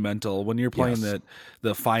monumental when you're playing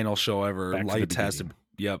the final show ever. Lights has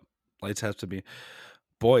to be.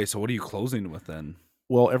 Boy, so what are you closing with then?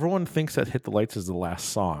 Well, everyone thinks that Hit the Lights is the last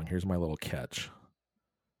song. Here's my little catch.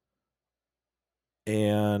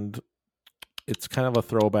 And it's kind of a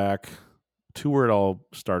throwback to where it all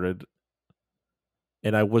started.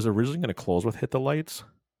 And I was originally going to close with Hit the Lights.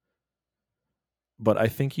 But I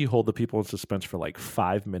think you hold the people in suspense for like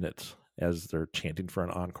 5 minutes as they're chanting for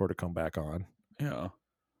an encore to come back on. Yeah.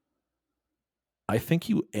 I think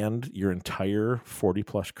you end your entire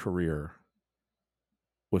 40-plus career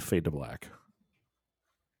with Fade to Black.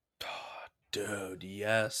 Oh, dude,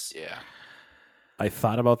 yes. Yeah. I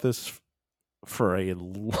thought about this for a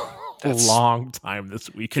long time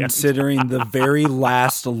this weekend. Considering the very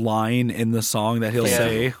last line in the song that he'll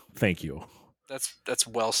say. Thank you. That's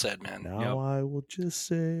well said, man. Now I will just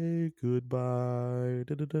say goodbye.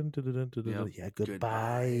 Yeah,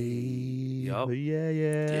 goodbye. Yep.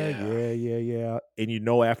 Yeah. And you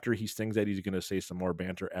know after he sings that, he's going to say some more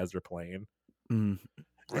banter as they're playing. Mm.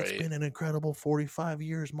 It's been an incredible 45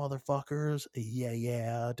 years, motherfuckers.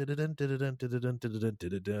 Yeah.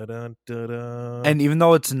 And even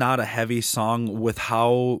though it's not a heavy song, with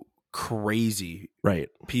how crazy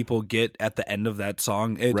people get at the end of that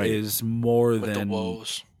song, it is more with than the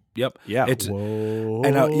woes. Yep. Yeah. It's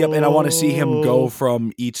and I want to see him go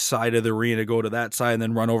from each side of the arena, go to that side, and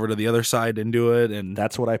then run over to the other side and do it. And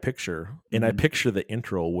that's what I picture. And I picture the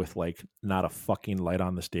intro with like not a fucking light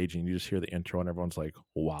on the stage, and you just hear the intro, and everyone's like,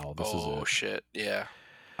 "Wow, this is it." Oh shit! Yeah.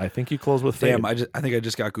 I think you close with Fade. Damn, I think I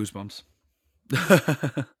just got goosebumps.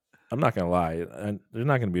 I'm not gonna lie, and there's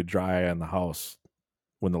not gonna be a dry eye in the house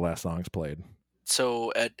when the last song's played.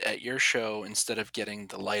 So at your show, instead of getting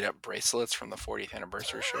the light up bracelets from the 40th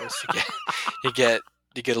anniversary shows, you get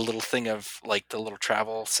a little thing of like the little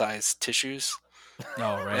travel size tissues.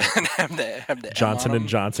 Oh right. And have the Johnson and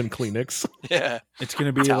Johnson Kleenex. Yeah. It's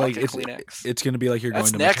gonna be Metallica like Kleenex. it's gonna be like you're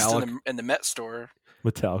That's going to next Metallica in the Met store.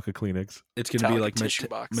 Metallica Kleenex. It's going to be like tissue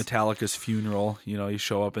box. Metallica's funeral. You know, you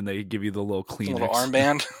show up and they give you the little Kleenex. A little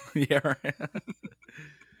armband. Yeah, right.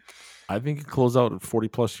 I think it closed out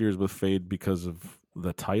 40+ years with Fade because of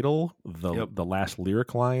the title, the last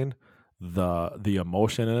lyric line, the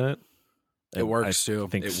emotion in it. It works too. I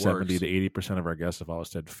think 70 to 80% of our guests have always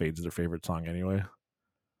said Fade's their favorite song anyway.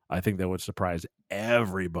 I think that would surprise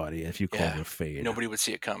everybody if you called it Fade. Nobody would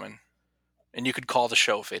see it coming. And you could call the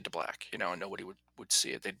show Fade to Black, you know, and nobody would see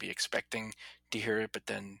it. They'd be expecting to hear it, but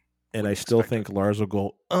then... And I still think Lars will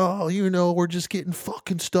go, oh, you know, we're just getting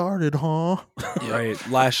fucking started, huh? Right.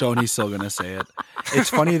 Last show, and he's still going to say it. It's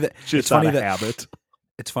funny that... habit.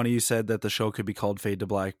 It's funny you said that the show could be called Fade to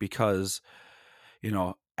Black because, you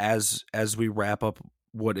know, as we wrap up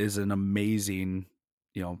what is an amazing,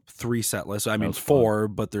 you know, 3 set list. I mean, 4,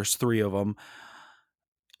 but there's 3 of them.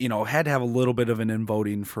 You know, had to have a little bit of an in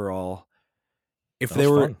voting for all. If they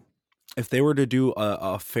were to do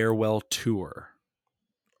a farewell tour.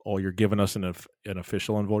 Oh, you're giving us an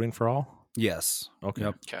official in voting for all? Yes. Okay.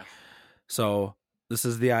 Yep. Okay. So this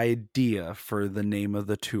is the idea for the name of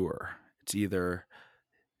the tour. It's either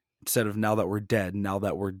instead of Now That We're Dead, Now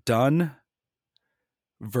That We're Done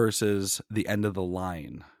versus The End of the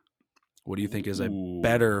Line. What do you think is a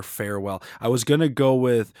better farewell? I was going to go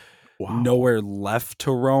with Nowhere Left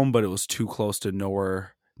to Roam, but it was too close to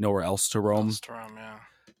Nowhere Else to Roam. Yeah.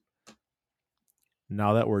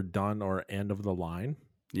 Now That We're Done or End of the Line?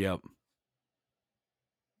 Yep.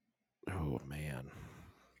 Oh, man.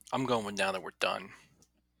 I'm going with Now That We're Done.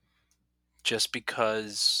 Just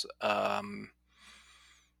because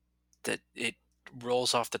that it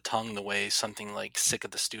rolls off the tongue the way something like Sick of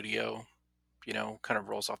the Studio, you know, kind of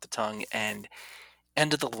rolls off the tongue. And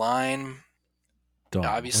End of the Line, done.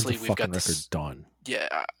 Obviously we've got this done. Yeah,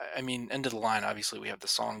 I mean, End of the Line, obviously we have the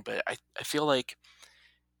song, but I feel like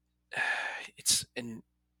it's, and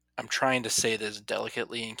I'm trying to say this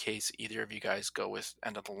delicately in case either of you guys go with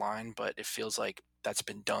End of the Line, but it feels like that's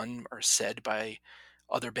been done or said by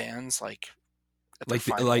other bands, like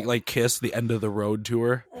Kiss, the End of the Road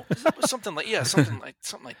tour, something like something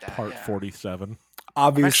like that. Part 47.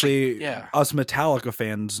 Obviously, us Metallica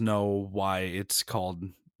fans know why it's called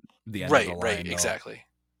the End of the Line. Right, exactly.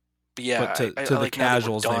 But yeah, but to the like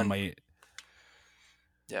casuals, they might.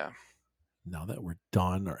 Yeah. Now That We're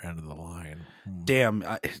Done or End of the Line. Damn,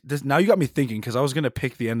 now you got me thinking because I was gonna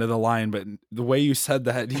pick the End of the Line, but the way you said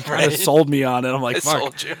that, you kind of sold me on it. I'm like,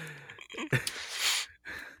 fuck. Sold you.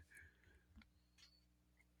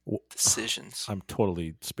 Decisions. I'm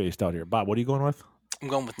totally spaced out here. Bob, what are you going with? I'm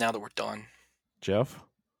going with Now That We're Done. Jeff?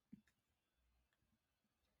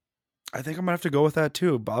 I think I'm gonna have to go with that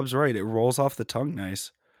too. Bob's right. It rolls off the tongue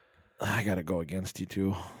nice. I gotta go against you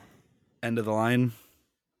too. End of the Line.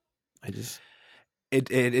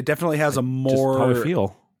 It definitely has a more just how I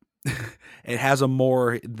feel. It has a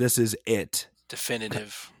more this is it.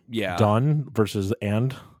 Definitive. Yeah. Done versus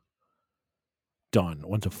end. Done.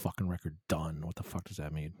 When's a fucking record done? What the fuck does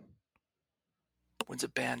that mean? When's a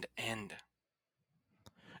band end?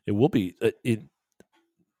 It will be.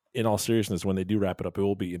 In all seriousness, when they do wrap it up, it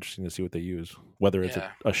will be interesting to see what they use. Whether it's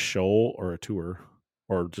a show or a tour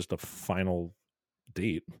or just a final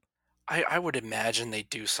date. I would imagine they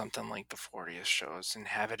do something like the 40th shows and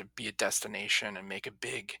have it be a destination and make a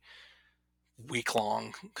big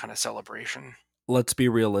week-long kind of celebration. Let's be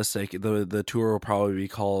realistic. The tour will probably be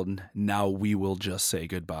called Now We Will Just Say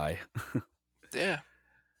Goodbye. Yeah.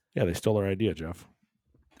 Yeah, they stole our idea, Jeff.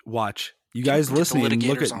 Watch. You guys listening,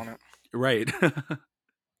 look at on it. Right.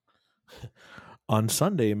 On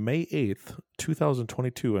Sunday, May 8th,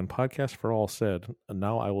 2022, and Podcast for All said,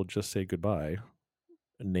 Now I Will Just Say Goodbye.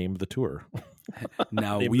 Name the tour.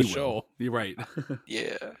 Now Name we the will. show. You're right.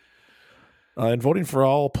 Yeah. And voting for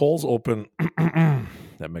all, polls open.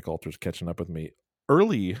 That Mick Alter's catching up with me.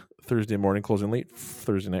 Early Thursday morning, closing late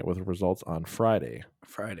Thursday night with results on Friday.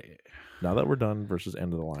 Now That We're Done versus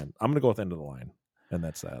End of the Line. I'm going to go with End of the Line. And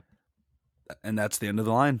that's that. And that's the End of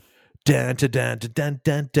the Line. Dun, dun, dun, dun, dun,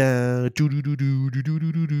 dun, dun, doo, doo, doo, doo, doo,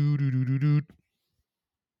 doo, doo, doo, doo, doo.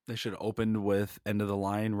 They should have opened with End of the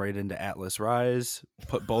Line right into Atlas Rise.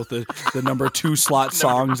 Put both the number 2 slot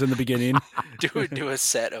songs in the the beginning. Do a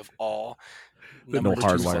set of all no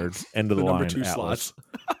hardwired. End of the line. 2 slots.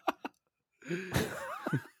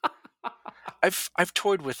 I've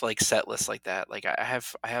toyed with like set lists like that. Like I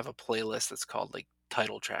have a playlist that's called like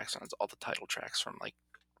title tracks, and it's all the title tracks from like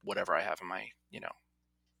whatever I have in my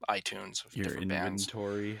iTunes of your different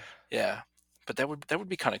inventory. Bands. Yeah, but that would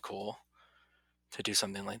be kind of cool to do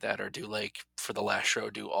something like that, or do like for the last show,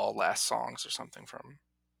 do all last songs or something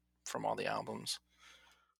from all the albums.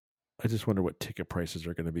 I just wonder what ticket prices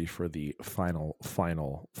are going to be for the final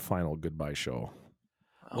goodbye show.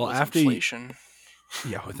 Well, with after inflation.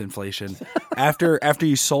 Yeah, with inflation. after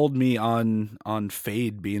you sold me on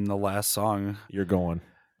Fade being the last song, you're going,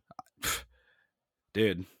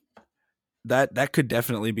 dude. That could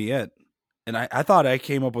definitely be it. And I thought I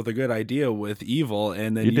came up with a good idea with Evil,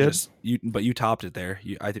 and then you topped it there.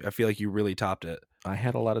 I feel like you really topped it. I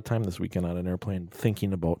had a lot of time this weekend on an airplane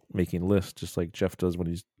thinking about making lists, just like Jeff does when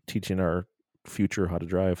he's teaching our future how to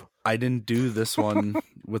drive. I didn't do this one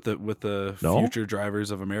with the future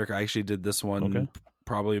drivers of America. I actually did this one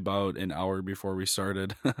probably about an hour before we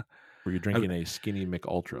started. Were you drinking a Skinny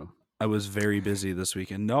McUltra? I was very busy this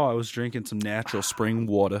weekend. No, I was drinking some natural spring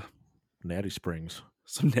water. Natty Springs.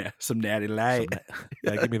 Some natty light.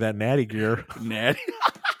 Give me that natty gear. Natty.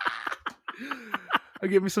 I'll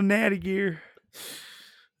give me some natty gear.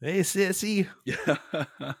 Hey, sissy.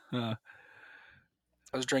 I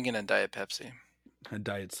was drinking a Diet Pepsi. A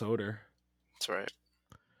Diet Soda. That's right.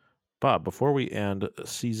 Bob, before we end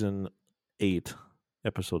season 8,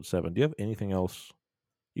 episode 7, do you have anything else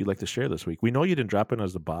you'd like to share this week? We know you didn't drop in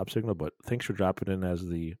as the Bob signal, but thanks for dropping in as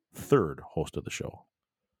the third host of the show.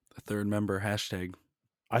 The third member, hashtag.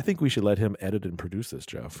 I think we should let him edit and produce this,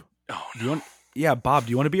 Jeff. Oh, no. Yeah, Bob,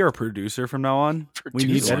 do you want to be our producer from now on? We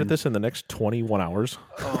need to edit this in the next 21 hours.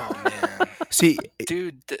 Oh, man. See,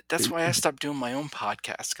 dude, that's why I stopped doing my own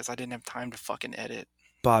podcast, because I didn't have time to fucking edit.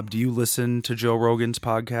 Bob, do you listen to Joe Rogan's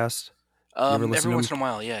podcast? Every once in a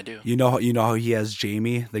while, yeah, I do. You know how he has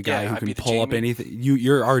Jamie, the guy who can pull up anything.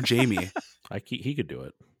 You're our Jamie. He could do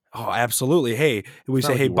it. Oh, absolutely. Hey, we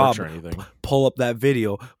say, hey, Bob, pull up that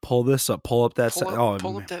video, pull this up, pull up that.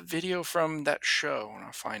 Pull up that video from that show, and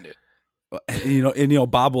I'll find it.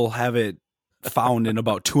 And Bob will have it found in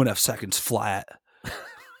about 2.5 seconds flat.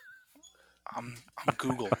 I'm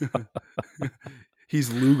Google. He's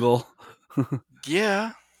Lugal.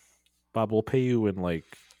 Yeah. Bob, we'll pay you in like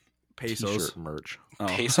pesos t-shirt merch. Oh.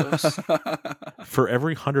 Pesos? For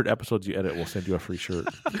every 100 episodes you edit, we'll send you a free shirt.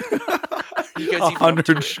 You guys even up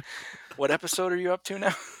to it? What episode are you up to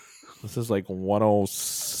now? This is like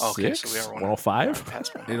 106, okay, so we are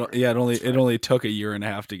 105. It only took 1.5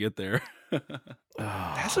 years to get there.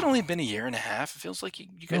 Has it only been 1.5 years? It feels like you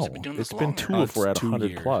guys have been doing this longer. It's been 2 if we're at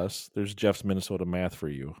 100 plus. There's Jeff's Minnesota math for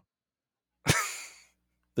you.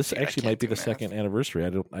 This actually might be the second anniversary.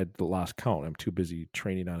 I lost count. I'm too busy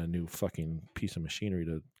training on a new fucking piece of machinery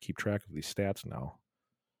to keep track of these stats now.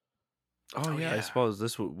 Oh yeah, I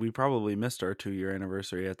suppose we probably missed our 2-year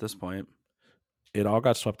anniversary at this point. It all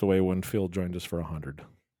got swept away when Phil joined us for 100.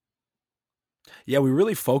 Yeah, we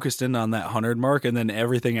really focused in on that 100 mark, and then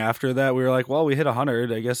everything after that, we were like, well, we hit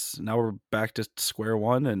 100. I guess now we're back to square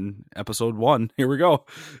one and episode 1. Here we go.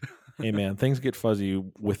 Hey, man, things get fuzzy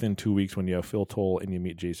within 2 weeks when you have Phil Toll and you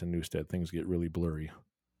meet Jason Newstead. Things get really blurry.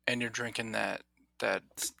 And you're drinking that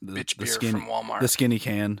bitch beer from Walmart. The skinny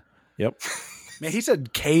can. Yep. Man, he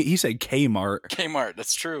said Kmart. Kmart,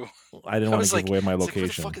 that's true. I didn't want to give away my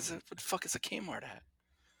location. What the fuck is a Kmart at?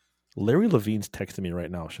 Larry Levine's texting me right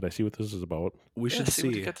now. Should I see what this is about? We should see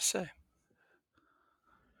what you got to say.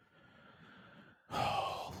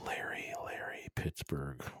 Oh, Larry,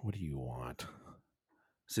 Pittsburgh. What do you want?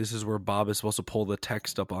 So this is where Bob is supposed to pull the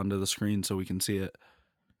text up onto the screen so we can see it.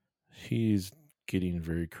 He's getting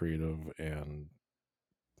very creative, and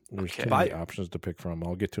there's too many options to pick from.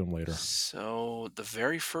 I'll get to him later. So the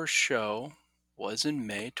very first show was in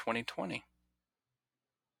May 2020.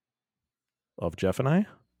 Of Jeff and I?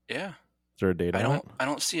 Yeah. Is there a date on it? I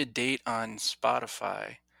don't see a date on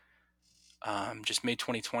Spotify. Just May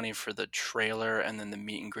 2020 for the trailer, and then the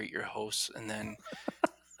meet and greet your hosts, and then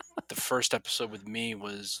the first episode with me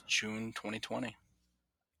was June 2020.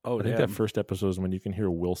 Oh, I think that first episode is when you can hear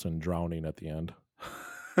Wilson drowning at the end.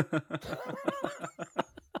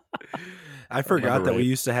 I forgot that we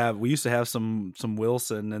used to have some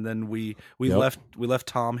Wilson, and then we left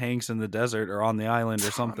Tom Hanks in the desert or on the island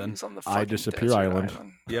or something. On the I Disappear Island.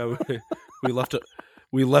 Yeah,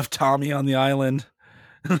 we left Tommy on the island.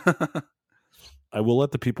 I will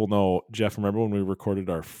let the people know, Jeff, remember when we recorded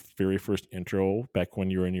our very first intro back when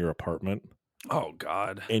you were in your apartment? Oh,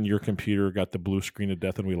 God. And your computer got the blue screen of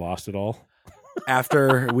death and we lost it all?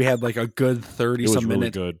 After we had like a good 30-some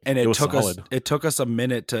minutes. Really good. And it took us a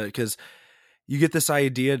minute because you get this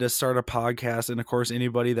idea to start a podcast. And of course,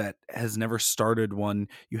 anybody that has never started one,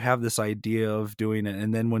 you have this idea of doing it.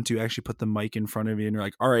 And then once you actually put the mic in front of you and you're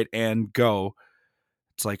like, all right, and go.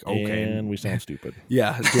 It's like, okay. And we sound stupid.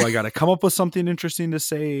 Yeah. Do I got to come up with something interesting to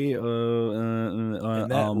say? That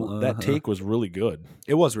take was really good.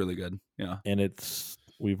 It was really good. Yeah. And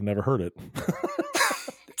we've never heard it.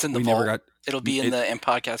 It's in the vault. It'll be in the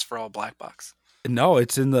podcast for all black box. No,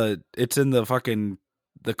 it's in the fucking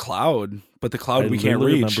the cloud, but the cloud we can't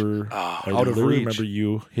reach. I remember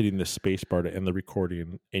you hitting the space bar to end the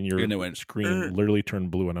recording, and your screen literally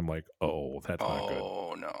turned blue, and I'm like, oh, that's not good.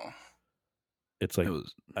 Oh, no. It's like,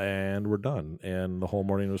 and we're done. And the whole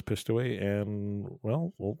morning was pissed away, and,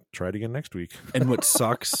 well, we'll try it again next week. And what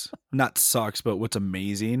not sucks, but what's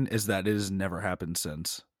amazing is that it has never happened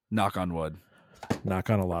since. Knock on wood. Knock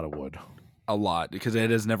on a lot of wood. A lot, because it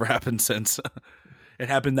has never happened since. It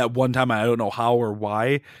happened that one time. I don't know how or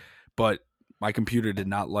why, but my computer did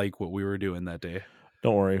not like what we were doing that day.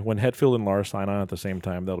 Don't worry. When Hetfield and Lars sign on at the same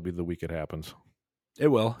time, that'll be the week it happens. It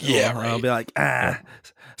will. Yeah, right. I'll be like,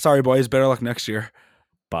 sorry, boys. Better luck next year.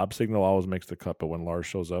 Bob's signal always makes the cut, but when Lars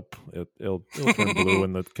shows up, it'll turn blue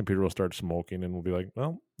and the computer will start smoking, and we'll be like,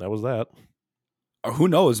 well, that was that. Or who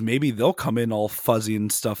knows? Maybe they'll come in all fuzzy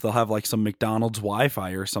and stuff. They'll have like some McDonald's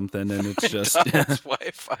Wi-Fi or something, and it's just McDonald's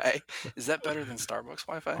Wi-Fi. Is that better than Starbucks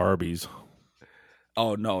Wi-Fi? Arby's.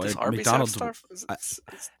 Oh no, Does Arby's McDonald's. have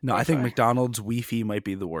No, I think McDonald's Wi-Fi might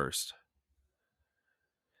be the worst.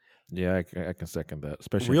 Yeah, I can second that,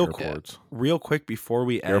 especially in airports. Real quick before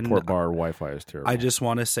we end, airport bar Wi-Fi is terrible. I just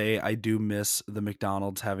want to say I do miss the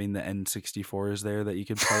McDonald's having the N64s there that you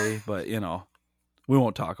could play, but we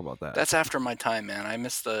won't talk about that. That's after my time, man. I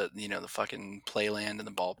miss the the fucking Playland and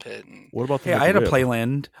the ball pit. And what about the I had a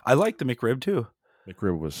Playland. I liked the McRib too.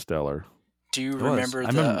 McRib was stellar. Do you remember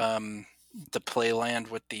the Playland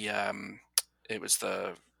with the it was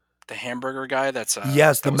the hamburger guy that's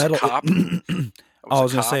yes, the metal cop? I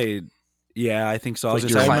was gonna say, yeah, I think so. I was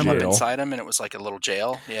just climb up inside him, and it was like a little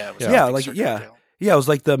jail. Yeah, it was it was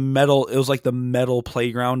like the metal. It was like the metal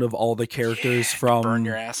playground of all the characters from. Burn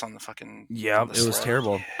your ass on the fucking. Yeah, it was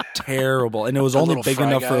terrible, terrible, and it was only big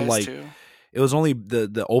enough for like. Too. It was only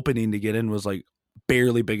the opening to get in was like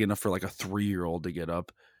barely big enough for like a 3-year-old to get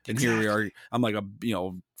up. And here we are. I'm like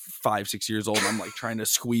 5-6 years old. And I'm like trying to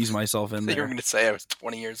squeeze myself in there. You were going to say I was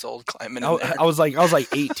 20 years old climbing in there. I was like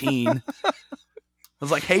 18. I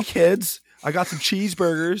was like, hey kids, I got some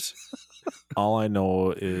cheeseburgers. All I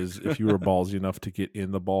know is if you were ballsy enough to get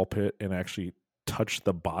in the ball pit and actually touch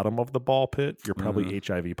the bottom of the ball pit, you're probably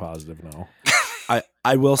HIV positive now.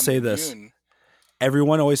 I will say this.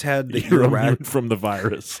 Everyone always had the from the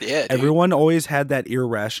virus. Yeah, dude. Everyone always had that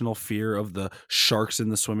irrational fear of the sharks in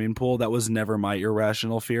the swimming pool. That was never my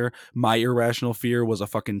irrational fear. My irrational fear was a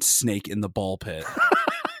fucking snake in the ball pit.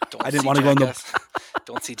 I didn't want to go in the.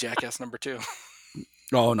 Don't see Jackass number 2.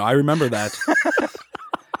 Oh no, I remember that.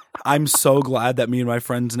 I'm so glad that me and my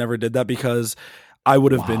friends never did that because I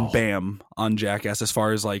would have been Bam on Jackass as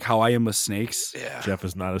far as like how I am with snakes. Yeah. Jeff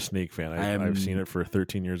is not a snake fan. I've seen it for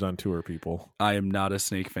 13 years on tour, people. I am not a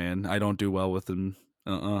snake fan. I don't do well with them.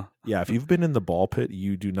 Yeah, if you've been in the ball pit,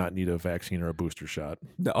 you do not need a vaccine or a booster shot.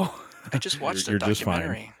 No. I just watched a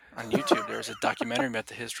documentary on YouTube. There was a documentary about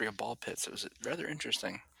the history of ball pits. It was rather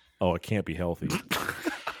interesting. Oh, it can't be healthy.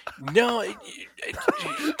 No.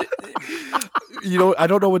 I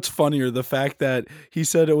don't know what's funnier, the fact that he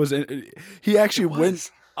said it was. He actually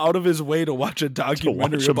went out of his way to watch a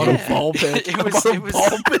documentary about a ball pit. It was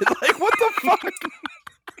ball pit. Like, what the fuck?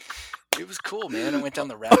 It was cool, man. I went down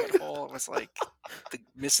the rabbit hole. It was like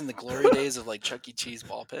missing the glory days of like Chuck E. Cheese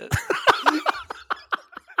ball pit.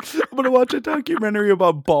 I'm going to watch a documentary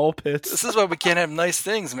about ball pits. This is why we can't have nice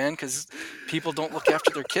things, man, because people don't look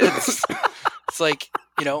after their kids. It's like,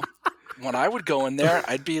 when I would go in there,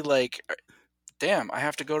 I'd be like, damn, I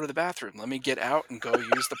have to go to the bathroom. Let me get out and go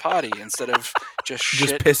use the potty instead of just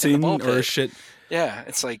pissing or shit. Yeah,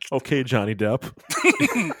 it's like... Okay, Johnny Depp.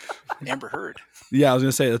 Amber Heard. Yeah, I was going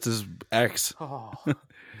to say, that's his ex. Oh.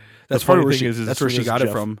 That's probably where that's where she got it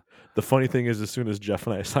from. The funny thing is, as soon as Jeff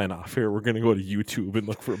and I sign off here, we're going to go to YouTube and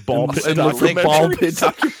look for ball pit documentaries.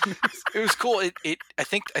 It was cool. I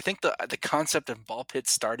think the concept of ball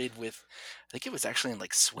pits started with, I think it was actually in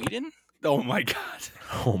like Sweden. Oh my god!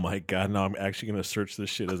 Oh my god! Now I'm actually going to search this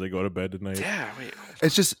shit as I go to bed tonight. Yeah, wait.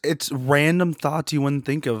 It's random thoughts you wouldn't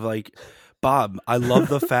think of. Like, Bob, I love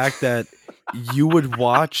the fact that you would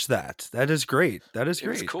watch that. That is great. That is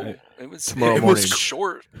great. It was cool. It was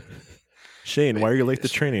short. Shane, why are you late to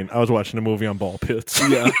training? I was watching a movie on ball pits.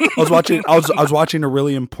 Yeah, I was watching a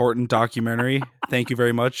really important documentary. Thank you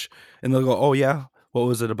very much. And they'll go, "Oh yeah, what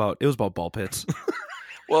was it about?" It was about ball pits.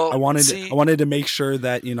 Well, I wanted to make sure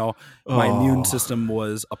that my immune system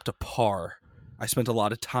was up to par. I spent a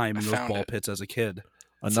lot of time in those ball pits as a kid.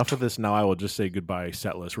 Enough of this now. I will just say goodbye,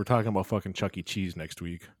 Setlist. We're talking about fucking Chuck E. Cheese next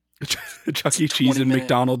week. Chuck E. Cheese and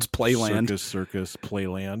McDonald's Playland. Circus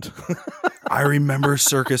Playland. I remember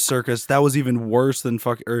Circus. That was even worse than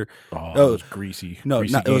fuck. It was greasy. No,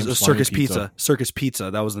 greasy it was games, Circus Pizza. Circus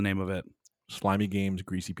Pizza. That was the name of it. Slimy Games,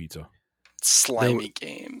 Greasy Pizza. Slimy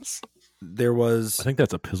Games. There was. I think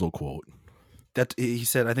that's a Pizzle quote. That he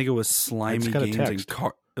said. I think it was Slimy Games and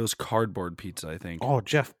it was Cardboard Pizza. I think. Oh,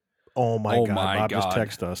 Jeff. Oh my God. Bob just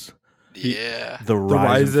texted us. Yeah. The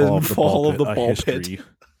rise and fall of the ball pit.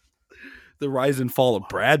 The rise and fall of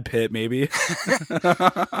Brad Pitt, maybe.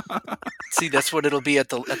 See, that's what it'll be at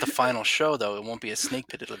the final show, though. It won't be a snake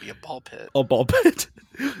pit; it'll be a ball pit. A ball pit.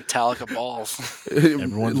 Metallica balls.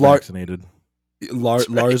 Everyone's vaccinated. Lars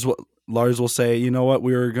will say, you know what?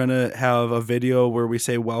 We were gonna have a video where we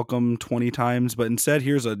say "welcome" 20 times, but instead,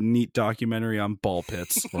 here's a neat documentary on ball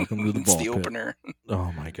pits. Welcome to the ball pit. It's the opener.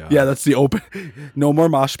 Oh my God. Yeah, that's the open. No more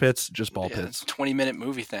mosh pits, just ball pits. 20-minute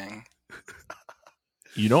movie thing.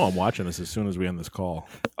 You know I'm watching this as soon as we end this call.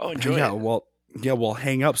 Oh, enjoy it. We'll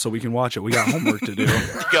hang up so we can watch it. We got homework to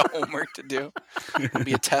do. It'll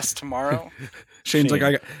be a test tomorrow. Shane's like,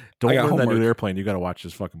 I got learn homework. that new airplane. You got to watch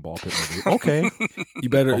this fucking ball pit movie. Okay. You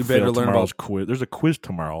better learn about quiz. There's a quiz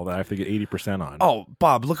tomorrow that I have to get 80% on. Oh,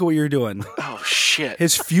 Bob, look at what you're doing. Oh shit.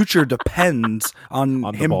 His future depends on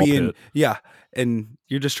him being pit. Yeah, and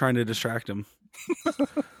you're just trying to distract him.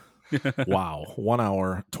 Wow. 1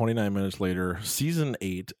 hour, 29 minutes later, season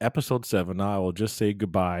 8, episode 7. Now I will just say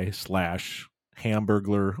goodbye /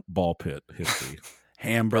 Hamburglar ball pit history.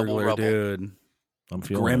 Hamburglar, Rubble. dude. I'm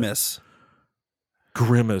feeling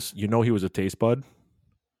Grimace. You know he was a taste bud?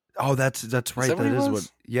 Oh, that's right. That is what.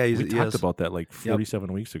 Yeah, we talked about that like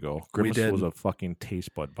 47 weeks ago. Grimace was a fucking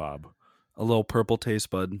taste bud, Bob. A little purple taste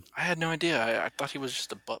bud. I had no idea. I thought he was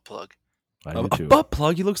just a butt plug. I did too. A butt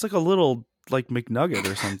plug? He looks like a little like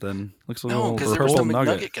McNugget or something. Looks a little because there was no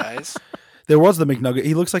McNugget guys. There was the McNugget.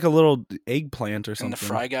 He looks like a little eggplant or something. And the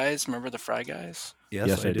Fry Guys. Remember the Fry Guys?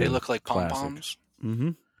 Yes, I do. They look like pom-poms.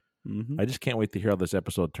 I just can't wait to hear how this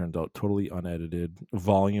episode turns out. Totally unedited.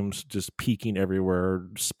 Volumes just peaking everywhere.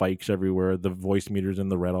 Spikes everywhere. The voice meter's in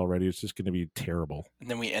the red already. It's just going to be terrible. And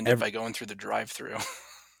then we end it by going through the drive-thru.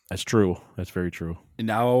 That's true. That's very true. And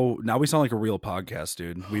now we sound like a real podcast,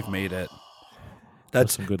 dude. We've made it.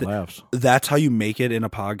 That's some good laughs. That's how you make it in a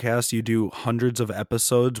podcast. You do hundreds of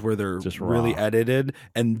episodes where they're just really edited,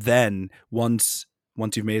 and then once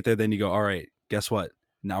you've made it there, then you go, all right, guess what?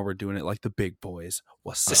 Now we're doing it like the big boys.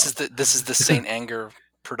 What's up? This is the Saint Anger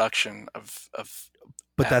production of.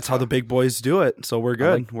 But that's how the big boys do it. So we're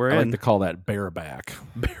good. We're in. I like to call that bareback.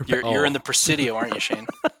 You're in the Presidio, aren't you, Shane?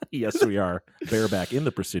 Yes, we are. Bareback in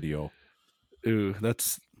the Presidio. Ooh,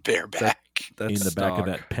 that's bareback. That's in the back of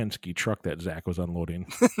that Penske truck that Zach was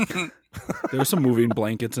unloading. There's some moving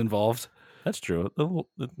blankets involved. That's true.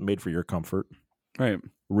 It's made for your comfort. Right.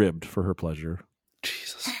 Ribbed for her pleasure.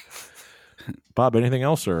 Jesus. Bob, anything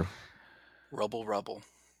else, sir? Rubble. Rubble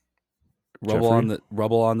on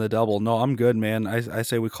the double. No, I'm good, man. I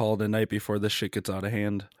say we call it a night before this shit gets out of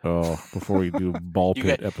hand. Oh, before we do ball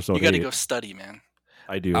pit episode 8. You got to go study, man.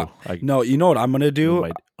 I do. No, you know what I'm gonna do? In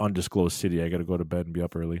my undisclosed city, I got to go to bed and be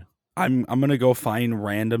up early. I'm gonna go find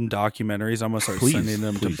random documentaries. I'm gonna start sending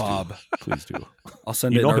them to Bob. Please do. I'll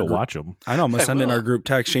send it. He'll watch them. I know. I'm gonna send it in our group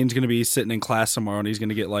text. Shane's gonna be sitting in class tomorrow, and he's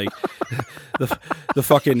gonna get like the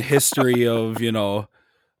fucking history of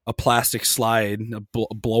a plastic slide, a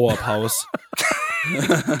blow up house.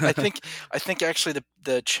 I think actually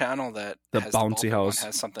the channel that the has bouncy house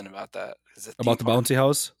has something about that. About the bouncy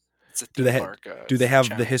house. It's a do they have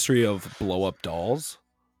channel. The history of blow up dolls?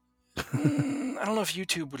 I don't know if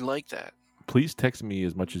YouTube would like that. Please text me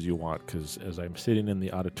as much as you want, because as I'm sitting in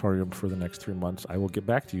the auditorium for the next 3 months, I will get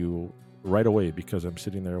back to you right away because I'm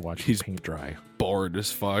sitting there watching paint dry. Bored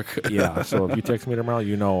as fuck. Yeah, so if you text me tomorrow,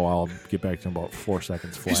 I'll get back to him about 4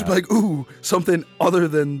 seconds flat. He's like, ooh, something other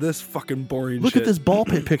than this fucking boring Look shit. at this ball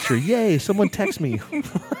pit picture. Yay, someone text me.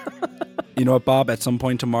 You know what, Bob? At some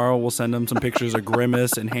point tomorrow, we'll send him some pictures of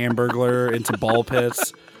Grimace and Hamburglar and some ball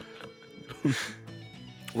pits.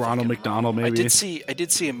 Ronald McDonald, maybe. I did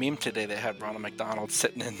see a meme today that had Ronald McDonald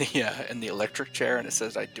sitting in the electric chair, and it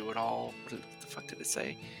says, "I do it all." What the fuck did it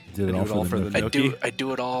say? Did it all for the Nookie? I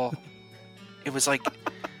do it all. It was like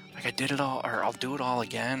I did it all, or I'll do it all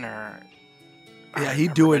again, or yeah,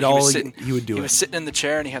 he'd do it all. He would do it. He was sitting in the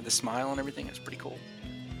chair, and he had the smile and everything. It was pretty cool.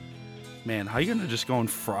 Man, how you gonna just go and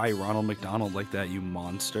fry Ronald McDonald like that, you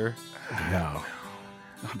monster? Yeah.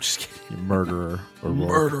 I'm just kidding. You murderer.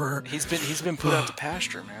 Murderer. He's been put out to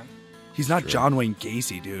pasture, man. He's not John Wayne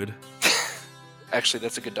Gacy, dude. Actually,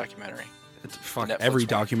 that's a good documentary. It's every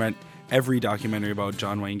documentary about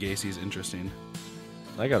John Wayne Gacy is interesting.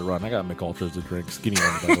 I got to run. I got McUltras to drink. Skinny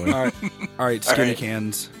ones, by the way. All right, skinny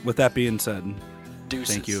cans. With that being said,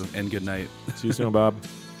 Deuces. Thank you and good night. See you soon, Bob.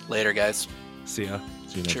 Later, guys. See ya.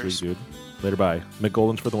 See you next Cheers. week, dude. Later, bye.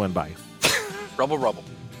 McGoldens for the win. Bye. Rubble, rubble.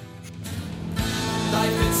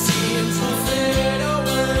 Life it seems will fade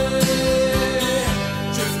away,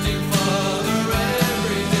 drifting far.